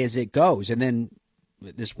side as it goes. And then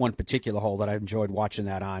this one particular hole that I enjoyed watching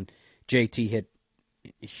that on, JT hit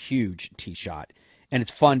a huge tee shot. And it's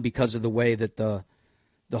fun because of the way that the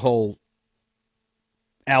whole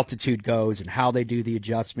altitude goes and how they do the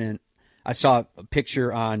adjustment. I saw a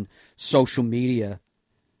picture on social media.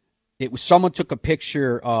 It was someone took a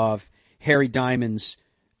picture of Harry Diamond's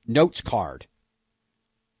notes card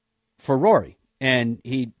for Rory, and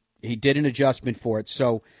he did an adjustment for it.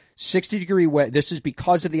 So 60-degree wedge, this is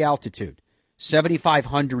because of the altitude,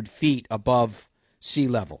 7,500 feet above sea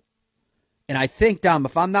level. And I think, Dom,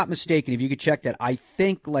 if I'm not mistaken, if you could check that, I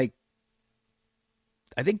think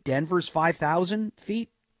Denver's 5,000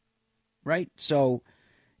 feet, right? So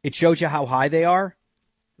it shows you how high they are,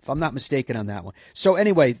 if I'm not mistaken on that one. So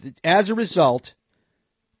anyway, as a result,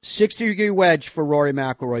 60-degree wedge for Rory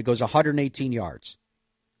McIlroy goes 118 yards.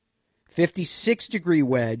 56-degree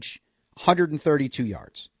wedge, 132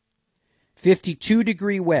 yards.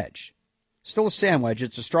 52-degree wedge, still a sand wedge.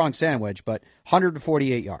 It's a strong sand wedge, but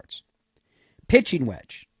 148 yards. Pitching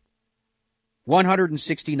wedge,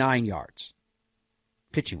 169 yards.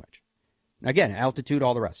 Pitching wedge. Again, altitude,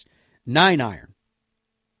 all the rest. 9-iron,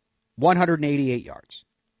 188 yards.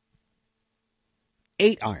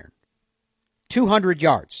 8-iron, 200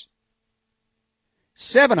 yards.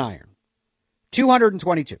 7-iron,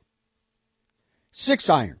 222.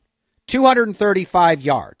 6-iron, 235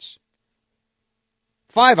 yards.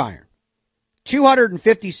 5-iron,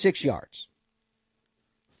 256 yards.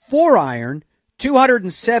 4-iron,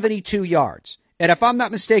 272 yards. And if I'm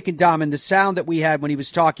not mistaken, Dom, in the sound that we had when he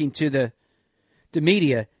was talking to the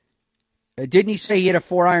media, didn't he say he hit a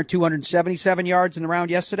 4-iron 277 yards in the round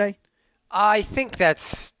yesterday? I think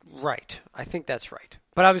that's right.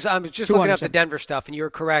 But I was just looking up the Denver stuff, and you're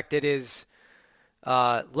correct. It is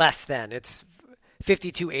less than. It's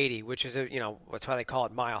 5280, which is that's why they call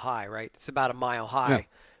it mile high, right? It's about a mile high.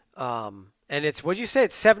 Yeah. And it's, what'd you say?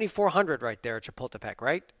 It's 7,400 right there at Chapultepec,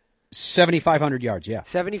 right? 7,500 yards, yeah.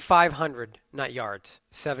 7,500, not yards.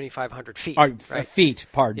 7,500 feet. Right? Feet,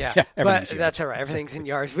 pardon. Yeah, but that's all right. Everything's in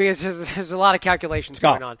yards. Because there's a lot of calculations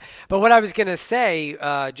going on. But what I was going to say,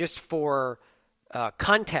 just for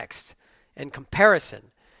context and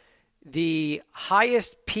comparison, the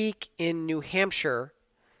highest peak in New Hampshire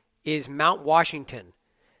is Mount Washington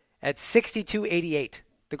at 6288.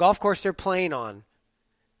 The golf course they're playing on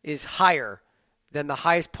is higher than the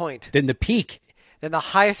highest point. Than the peak. Than the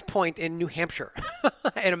highest point in New Hampshire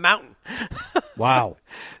in a mountain. Wow.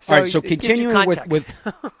 So all right, so continuing with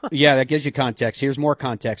yeah, that gives you context. Here's more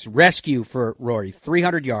context. Rescue for Rory,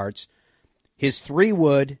 300 yards. His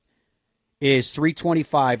 3-wood is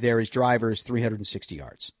 325 there. His driver is 360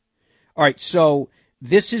 yards. All right, so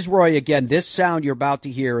this is Rory again. This sound you're about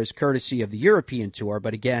to hear is courtesy of the European Tour,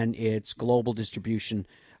 but again, it's global distribution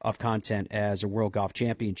of content as a World Golf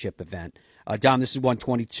Championship event. Dom, this is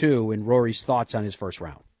 122, and Rory's thoughts on his first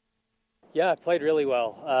round. Yeah, I played really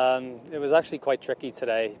well. It was actually quite tricky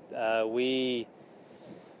today. We've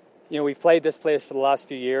played this place for the last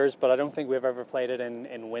few years, but I don't think we've ever played it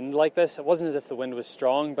in wind like this. It wasn't as if the wind was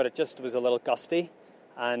strong, but it just was a little gusty,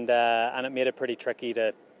 and it made it pretty tricky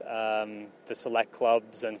to select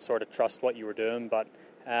clubs and sort of trust what you were doing. But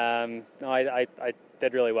I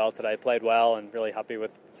did really well today. I played well and really happy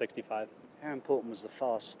with 65. How important was the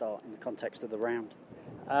fast start in the context of the round?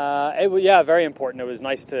 Very important. It was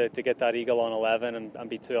nice to get that eagle on 11 and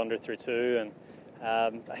be 2 under through 2. And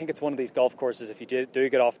I think it's one of these golf courses, if you do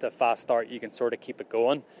get off to a fast start, you can sort of keep it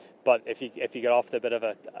going. But if you get off to a bit of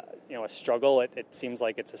a struggle, it seems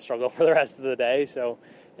like it's a struggle for the rest of the day. So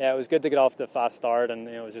yeah, it was good to get off to a fast start, and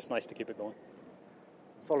it was just nice to keep it going.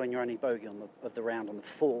 Following your only bogey of the round on the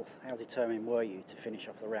 4th, how determined were you to finish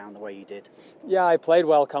off the round the way you did? Yeah, I played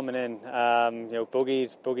well coming in.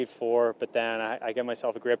 Bogeyed 4, but then I gave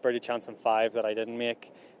myself a great birdie chance on 5 that I didn't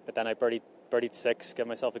make. But then I birdied 6, gave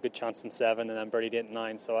myself a good chance on 7, and then birdied 8 and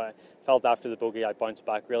 9. So I felt after the bogey I bounced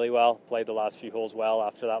back really well. Played the last few holes well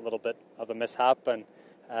after that little bit of a mishap,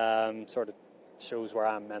 and sort of shows where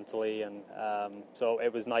I am mentally. And so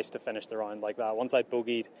it was nice to finish the round like that. Once I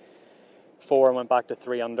bogeyed 4 and went back to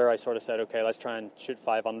 3 under, I sort of said, okay, let's try and shoot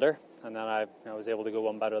 5 under, and then I was able to go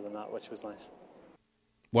one better than that, which was nice.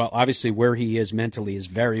 Well, obviously where he is mentally is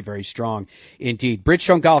very, very strong indeed.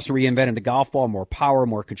 Bridgestone Golf's reinvented the golf ball: more power,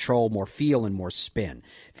 more control, more feel, and more spin.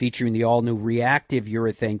 Featuring the all-new reactive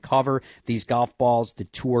urethane cover, these golf balls, the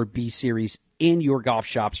Tour B Series, in your golf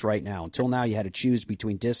shops right now. Until now, you had to choose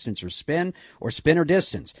between distance or spin or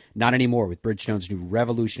distance. Not anymore with Bridgestone's new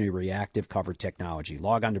revolutionary reactive cover technology.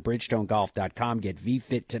 Log on to BridgestoneGolf.com, get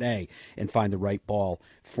V-Fit today, and find the right ball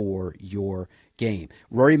for your game.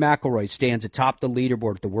 Rory McIlroy stands atop the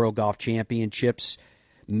leaderboard at the World Golf Championships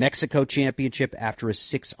Mexico Championship after a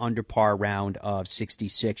 6 under par round of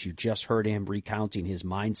 66. You just heard him recounting his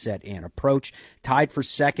mindset and approach. Tied for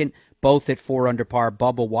second, both at 4 under par,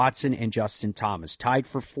 Bubba Watson and Justin Thomas. Tied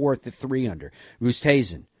for fourth at 3 under,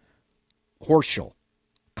 Oosthuizen, Horschel,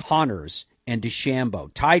 Connors, and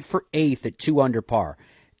DeChambeau. Tied for 8th at 2 under par,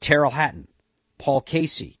 Terrell Hatton, Paul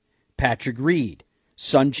Casey, Patrick Reed,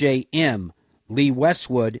 Sungjae Im, Lee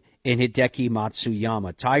Westwood, and Hideki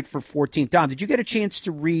Matsuyama. Tied for 14th. Dom, did you get a chance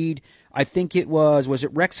to read, I think it was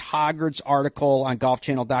it Rex Hoggard's article on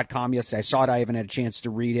golfchannel.com yesterday? I saw it. I haven't had a chance to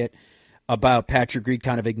read it, about Patrick Reed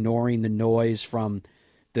kind of ignoring the noise from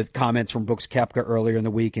the comments from Brooks Koepka earlier in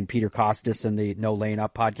the week and Peter Kostis and the No Laying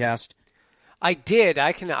Up podcast. I did.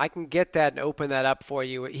 I can get that and open that up for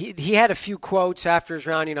you. He had a few quotes after his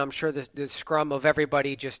round. I'm sure the scrum of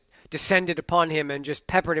everybody just descended upon him and just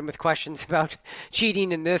peppered him with questions about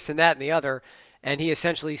cheating and this and that and the other. And he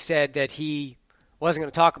essentially said that he wasn't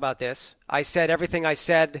going to talk about this. I said everything I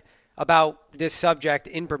said about this subject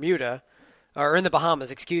in Bermuda, or in the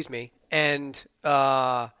Bahamas, excuse me. And then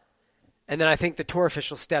I think the tour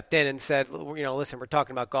official stepped in and said, listen, we're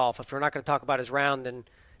talking about golf. If we're not going to talk about his round, then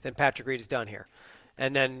Patrick Reed is done here.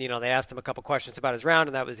 And then, they asked him a couple questions about his round,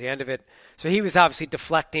 and that was the end of it. So he was obviously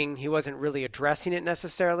deflecting. He wasn't really addressing it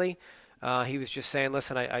necessarily. He was just saying,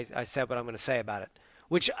 listen, I said what I'm going to say about it.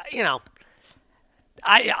 Which,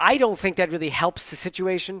 I don't think that really helps the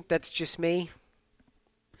situation. That's just me.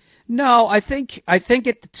 No, I think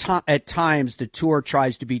at times the tour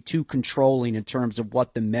tries to be too controlling in terms of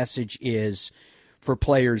what the message is for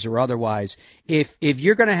players or otherwise. If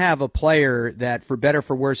you're going to have a player that, for better or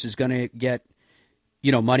for worse, is going to get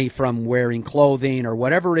money from wearing clothing or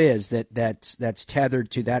whatever it is that's tethered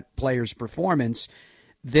to that player's performance,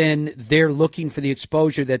 then they're looking for the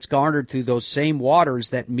exposure that's garnered through those same waters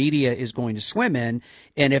that media is going to swim in.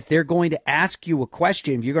 And if they're going to ask you a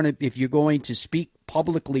question, if you're going to speak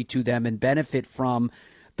publicly to them and benefit from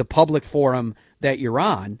the public forum that you're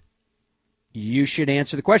on, you should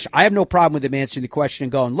answer the question. I have no problem with him answering the question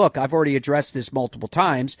and going, look, I've already addressed this multiple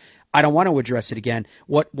times. I don't want to address it again.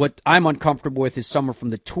 What I'm uncomfortable with is someone from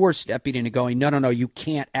the tour stepping in and going, no, you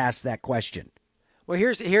can't ask that question. Well,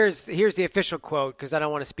 here's the official quote, because I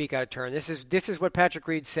don't want to speak out of turn. This is what Patrick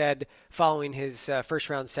Reed said following his first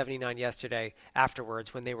round 79 yesterday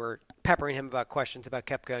afterwards, when they were peppering him about questions about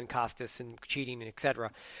Koepka and Costas and cheating and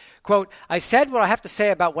etc. Quote, I said what I have to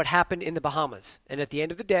say about what happened in the Bahamas, and at the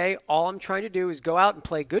end of the day, all I'm trying to do is go out and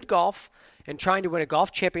play good golf and trying to win a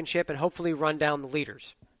golf championship and hopefully run down the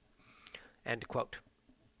leaders. End quote.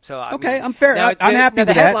 So I'm fair. Now, I'm happy with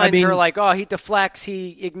that. The headlines are like, oh, he deflects,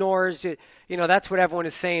 he ignores it. That's what everyone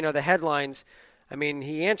is saying are the headlines. I mean,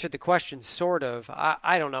 he answered the question, sort of.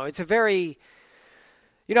 I don't know. It's a very,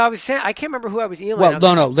 I was saying, I can't remember who I was emailing.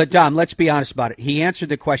 Well, no, Dom, let's be honest about it. He answered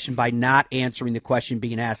the question by not answering the question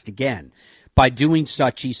being asked again. By doing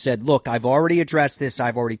such, he said, look, I've already addressed this.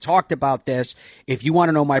 I've already talked about this. If you want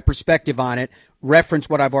to know my perspective on it, reference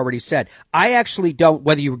what I've already said. I actually don't,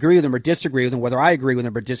 whether you agree with him or disagree with him, whether I agree with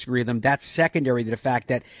him or disagree with him, that's secondary to the fact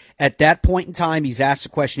that at that point in time, he's asked a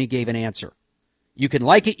question, he gave an answer. You can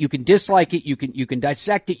like it, you can dislike it, you can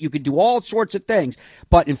dissect it, you can do all sorts of things.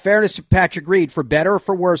 But in fairness to Patrick Reed, for better or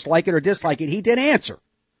for worse, like it or dislike it, he did answer.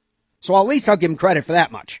 So at least I'll give him credit for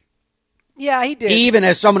that much. Yeah, he did. Even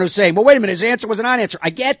as someone who's saying, well, wait a minute, his answer was a non-answer. I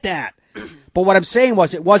get that. But what I'm saying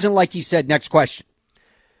was, it wasn't like he said, next question.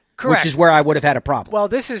 Correct. Which is where I would have had a problem. Well,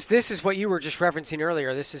 this is what you were just referencing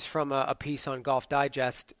earlier. This is from a piece on Golf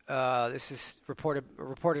Digest. This is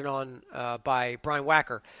reported on by Brian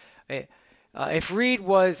Wacker. If Reed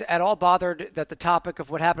was at all bothered that the topic of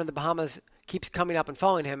what happened in the Bahamas keeps coming up and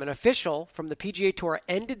following him, an official from the PGA Tour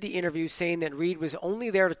ended the interview saying that Reed was only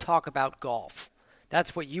there to talk about golf.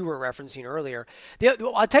 That's what you were referencing earlier.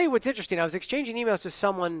 I'll tell you what's interesting. I was exchanging emails with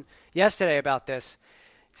someone yesterday about this.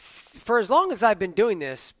 For as long as I've been doing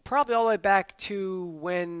this, probably all the way back to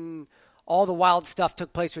when all the wild stuff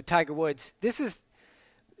took place with Tiger Woods,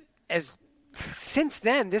 since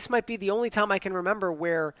then, this might be the only time I can remember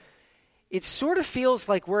where it sort of feels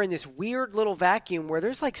like we're in this weird little vacuum where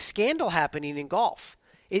there's like scandal happening in golf.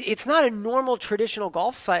 It's not a normal traditional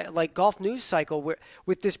golf golf news cycle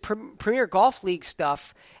with this Premier Golf League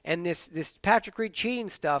stuff and this Patrick Reed cheating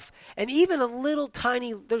stuff, and even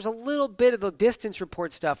there's a little bit of the distance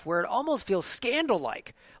report stuff where it almost feels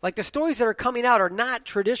scandal-like. Like the stories that are coming out are not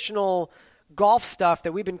traditional golf stuff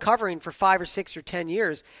that we've been covering for 5 or 6 or 10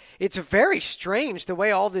 years. It's very strange the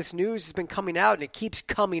way all this news has been coming out, and it keeps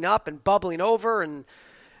coming up and bubbling over, and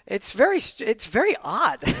it's very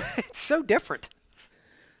odd. It's so different.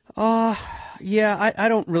 Yeah, I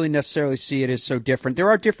don't really necessarily see it as so different. There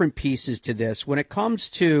are different pieces to this. When it comes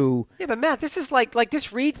to... Yeah, but Matt, this is like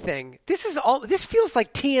this Reed thing. This feels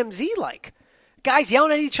like TMZ like. Guys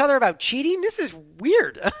yelling at each other about cheating? This is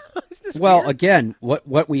weird. Well, again,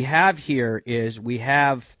 what we have here is we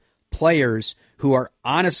have players who are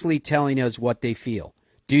honestly telling us what they feel.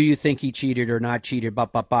 Do you think he cheated or not cheated,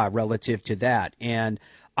 relative to that? And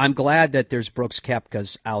I'm glad that there's Brooks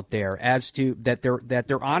Koepkas out there as to that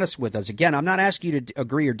they're honest with us. Again, I'm not asking you to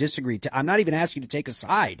agree or disagree. I'm not even asking you to take a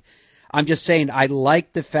side. I'm just saying I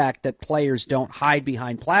like the fact that players don't hide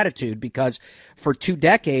behind platitude, because for 2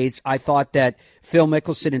 decades I thought that Phil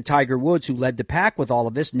Mickelson and Tiger Woods, who led the pack with all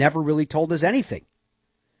of this, never really told us anything.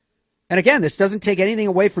 And again, this doesn't take anything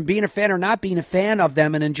away from being a fan or not being a fan of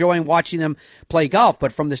them and enjoying watching them play golf.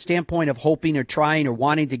 But from the standpoint of hoping or trying or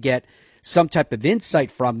wanting to get some type of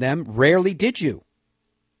insight from them, rarely did you.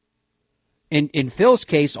 In Phil's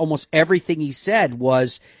case, almost everything he said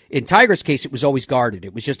was, in Tiger's case, it was always guarded.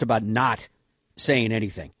 It was just about not saying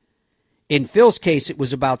anything. In Phil's case, it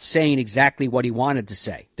was about saying exactly what he wanted to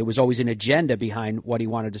say. There was always an agenda behind what he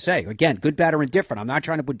wanted to say. Again, good, bad, or indifferent. I'm not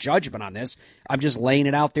trying to put judgment on this. I'm just laying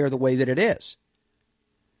it out there the way that it is.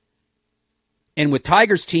 And with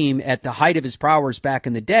Tiger's team at the height of his prowess back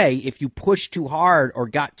in the day, if you pushed too hard or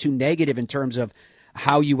got too negative in terms of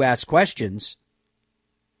how you ask questions,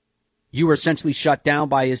 you were essentially shut down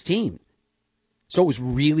by his team. So it was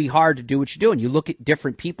really hard to do what you do. And you look at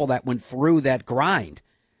different people that went through that grind.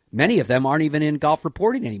 Many of them aren't even in golf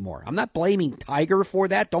reporting anymore. I'm not blaming Tiger for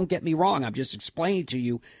that. Don't get me wrong. I'm just explaining to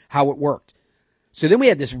you how it worked. So then we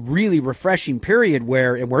had this really refreshing period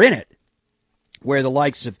where, and we're in it, where the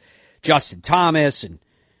likes of Justin Thomas and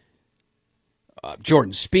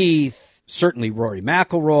Jordan Spieth, certainly Rory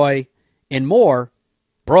McIlroy, and more,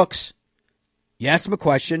 Brooks, you ask them a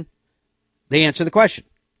question, they answer the question.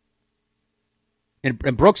 And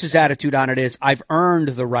Brooks' attitude on it is, I've earned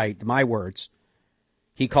the right, my words.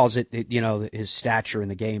 He calls it, his stature in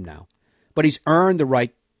the game now. But he's earned the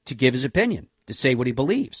right to give his opinion, to say what he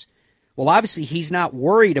believes. Well, obviously, he's not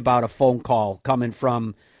worried about a phone call coming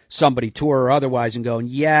from somebody, tour or otherwise, and going,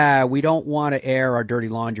 yeah, we don't want to air our dirty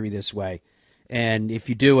laundry this way. And if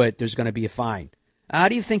you do it, there's going to be a fine. How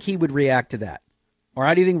do you think he would react to that? Or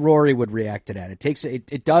how do you think Rory would react to that?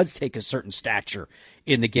 It does take a certain stature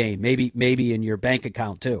in the game, maybe in your bank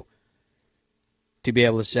account too, to be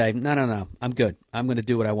able to say, no, I'm good. I'm going to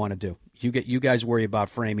do what I want to do. You guys worry about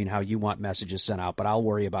framing how you want messages sent out, but I'll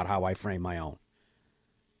worry about how I frame my own.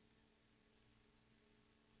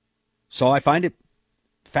 So I find it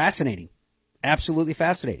fascinating, absolutely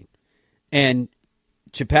fascinating. And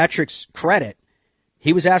to Patrick's credit,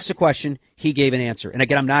 he was asked a question, he gave an answer. And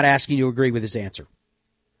again, I'm not asking you to agree with his answer.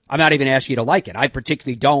 I'm not even asking you to like it. I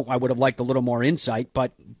particularly don't. I would have liked a little more insight,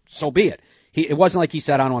 but so be it. It wasn't like he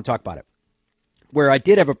said, I don't want to talk about it. Where I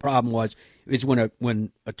did have a problem is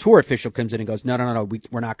when a tour official comes in and goes, no,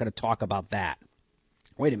 we're not going to talk about that.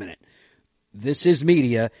 Wait a minute. This is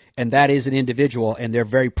media, and that is an individual, and they're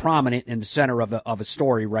very prominent in the center of a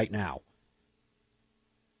story right now.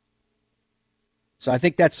 So I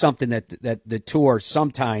think that's something that the tour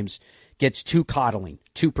sometimes gets too coddling,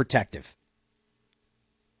 too protective,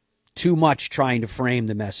 too much trying to frame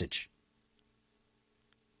the message.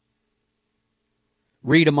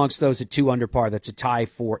 Reed amongst those at 2 under par. That's a tie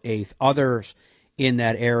for 8th. Others in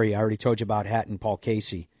that area, I already told you about Hatton, Paul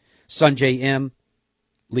Casey. Sanjay M.,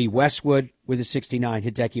 Lee Westwood with a 69,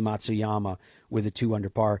 Hideki Matsuyama with a 2 under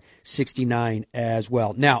par, 69 as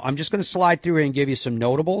well. Now, I'm just going to slide through here and give you some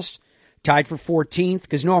notables. Tied for 14th,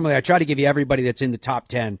 because normally I try to give you everybody that's in the top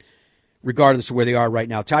 10, regardless of where they are right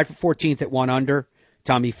now. Tied for 14th at 1 under,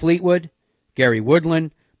 Tommy Fleetwood, Gary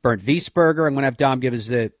Woodland, Bernd Wiesberger. I'm going to have Dom give us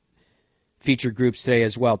the featured groups today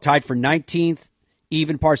as well. Tied for 19th,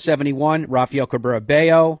 even par 71, Rafael Cabrera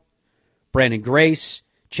Bello, Brandon Grace,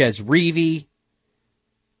 Ches Reavie,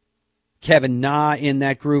 Kevin Na in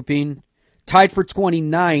that grouping. Tied for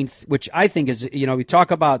 29th, which I think is, we talk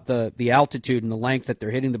about the altitude and the length that they're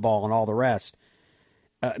hitting the ball and all the rest.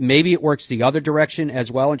 Maybe it works the other direction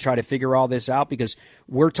as well and try to figure all this out, because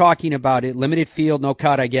we're talking about it. Limited field, no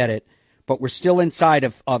cut, I get it. But we're still inside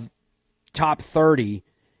of top 30,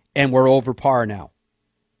 and we're over par now.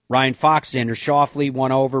 Ryan Fox, Xander Schauffele,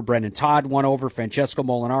 1 over. Brendan Todd, 1 over. Francesco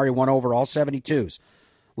Molinari, 1 over. All 72s.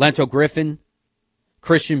 Lento Griffin,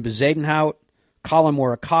 Christian Bezuidenhout, Colin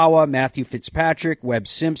Morikawa, Matthew Fitzpatrick, Webb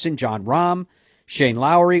Simpson, John Rahm, Shane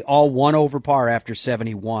Lowry, all 1 over par after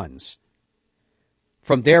 71s.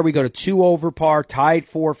 From there, we go to 2 over par, tied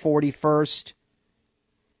for 41st.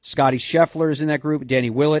 Scotty Scheffler is in that group, Danny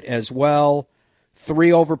Willett as well.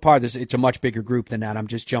 3 over par. It's a much bigger group than that. I'm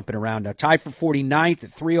just jumping around. Tied for 49th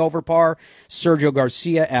at 3 over par, Sergio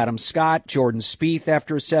Garcia, Adam Scott, Jordan Spieth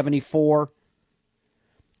after a 74.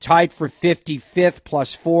 Tied for 55th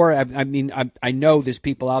plus 4. I know there's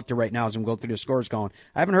people out there right now as I'm going through the scores going,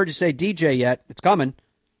 I haven't heard you say DJ yet. It's coming.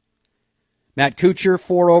 Matt Kuchar,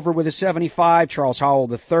 4 over with a 75. Charles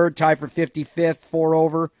Howell III, tied for 55th, 4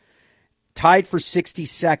 over. Tied for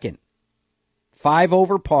 62nd. 5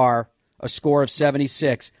 over par, a score of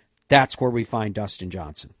 76. That's where we find Dustin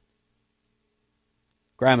Johnson.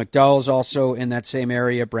 Graham McDowell's also in that same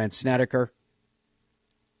area. Brandt Snedeker.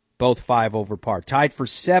 Both 5 over par. Tied for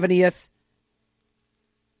 70th.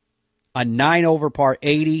 A 9 over par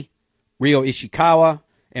 80. Ryo Ishikawa.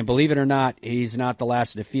 And believe it or not, he's not the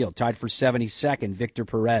last of the field. Tied for 72nd, Victor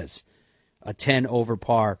Perez. A 10 over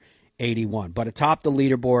par 81. But atop the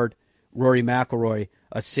leaderboard, Rory McIlroy,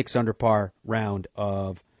 a 6 under par round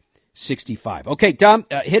of 65. Okay, Dom,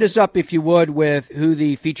 hit us up, if you would, with who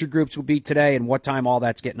the featured groups will be today and what time all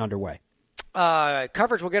that's getting underway.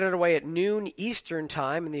 Coverage will get underway at noon Eastern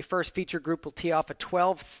time, and the first feature group will tee off at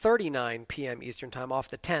 12:39 p.m. Eastern time off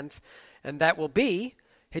the 10th, and that will be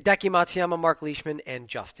Hideki Matsuyama, Mark Leishman, and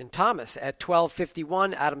Justin Thomas. At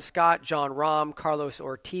 12:51, Adam Scott, John Rahm, Carlos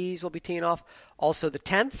Ortiz will be teeing off. Also the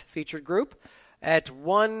 10th featured group. At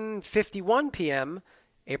 1:51 p.m.,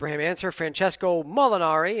 Abraham Answer, Francesco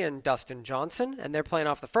Molinari, and Dustin Johnson, and they're playing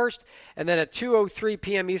off the first. And then at 2:03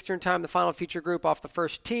 p.m. Eastern time, the final feature group off the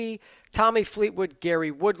first tee, Tommy Fleetwood, Gary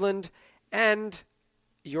Woodland, and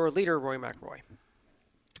your leader, Rory McIlroy.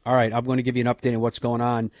 All right, I'm going to give you an update on what's going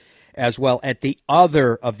on as well at the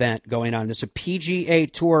other event going on. This is a PGA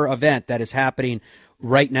Tour event that is happening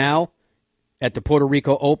right now at the Puerto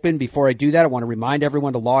Rico Open. Before I do that, I want to remind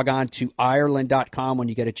everyone to log on to Ireland.com when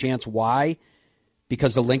you get a chance. Why?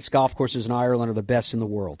 Because the links golf courses in Ireland are the best in the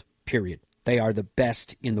world, period. They are the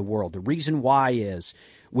best in the world. The reason why is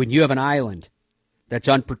when you have an island that's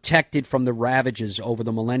unprotected from the ravages over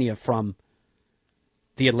the millennia from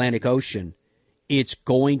the Atlantic Ocean, it's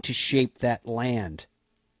going to shape that land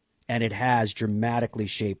and it has dramatically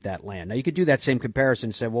shaped that land. Now, you could do that same comparison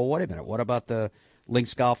and say, well, wait a minute, what about the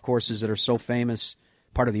links golf courses that are so famous,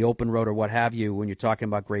 part of the open road or what have you, when you're talking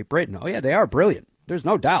about Great Britain? Oh, yeah, they are brilliant. There's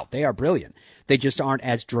no doubt they are brilliant. They just aren't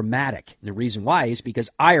as dramatic. And the reason why is because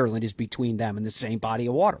Ireland is between them and the same body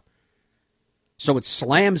of water. So it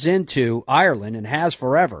slams into Ireland and has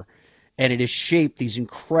forever, and it has shaped these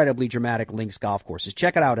incredibly dramatic links golf courses.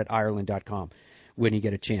 Check it out at Ireland.com when you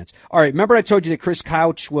get a chance. All right, remember I told you that Chris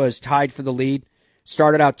Couch was tied for the lead?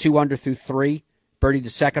 Started out 2 under through 3, birdied the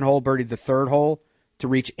second hole, birdied the third hole to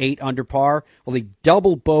reach 8 under par. Well, he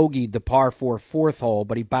double bogeyed the par 4 fourth hole,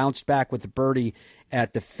 but he bounced back with the birdie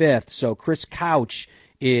at the 5th. So Chris Couch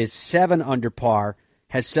is 7 under par,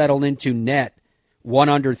 has settled into net 1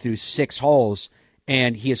 under through 6 holes,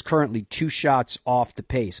 and he is currently 2 shots off the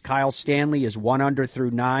pace. Kyle Stanley is 1 under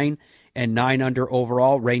through 9 and 9 under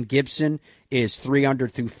overall. Rain Gibson is 3 under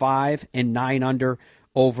through 5 and 9 under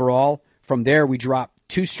overall. From there, we drop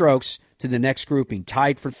 2 strokes to the next grouping.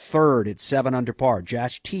 Tied for third at 7 under par.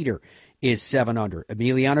 Josh Teeter is 7 under.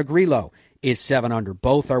 Emiliano Grillo is 7 under.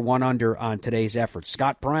 Both are 1 under on today's effort.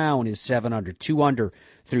 Scott Brown is 7 under, 2 under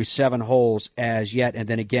through 7 holes as yet. And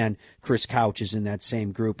then again, Chris Couch is in that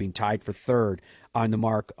same grouping, tied for third on the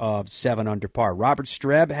mark of 7 under par. Robert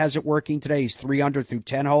Streb has it working today. He's 3 under through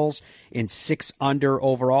 10 holes and 6 under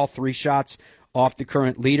overall, 3 shots off the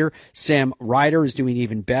current leader. Sam Ryder is doing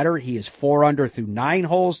even better. He is 4 under through 9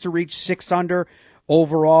 holes to reach 6 under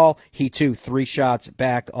overall. He, too, 3 shots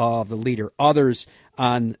back of the leader. Others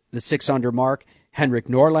on the 6 under mark. Henrik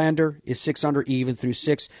Norlander is 6 under, even through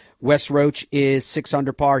 6. Wes Roach is 6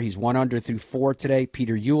 under par. He's 1 under through 4 today.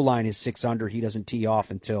 Peter Uihlein is 6 under. He doesn't tee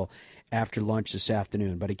off until after lunch this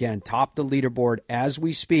afternoon. But again, top the leaderboard as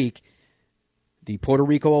we speak. The Puerto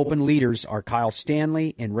Rico Open leaders are Kyle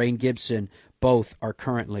Stanley and Rain Gibson. Both are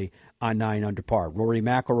currently on 9 under par. Rory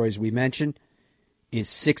McIlroy, as we mentioned, is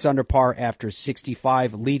 6 under par after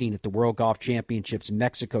 65, leading at the World Golf Championships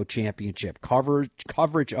Mexico Championship,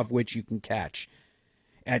 coverage of which you can catch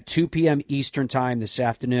at 2 p.m. Eastern Time this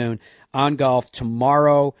afternoon on Golf.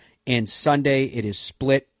 Tomorrow and Sunday, it is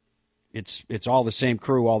split. It's all the same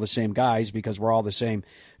crew, all the same guys, because we're all the same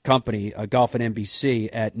company. Golf at NBC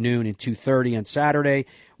at noon and 2:30 on Saturday,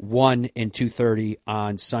 1 and 2:30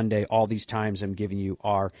 on Sunday. All these times I'm giving you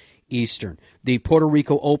are Eastern. The Puerto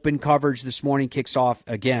Rico Open coverage this morning kicks off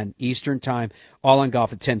again Eastern Time, all on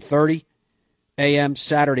Golf at 10:30 a.m.,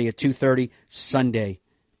 Saturday at 2:30, Sunday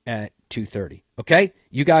at 2:30. Okay?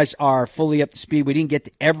 You guys are fully up to speed. We didn't get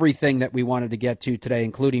to everything that we wanted to get to today,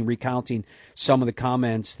 including recounting some of the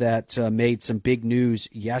comments that made some big news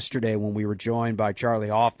yesterday when we were joined by Charlie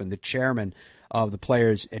Hoffman, the chairman of the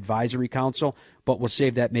Players Advisory Council. But we'll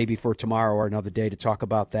save that maybe for tomorrow or another day to talk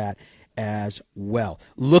about that as well.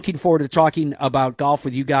 Looking forward to talking about golf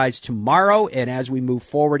with you guys tomorrow. And as we move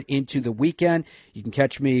forward into the weekend, you can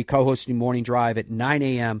catch me co-hosting Morning Drive at 9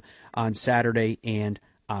 a.m. on Saturday and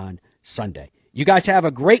on Sunday. You guys have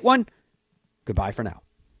a great one. Goodbye for now.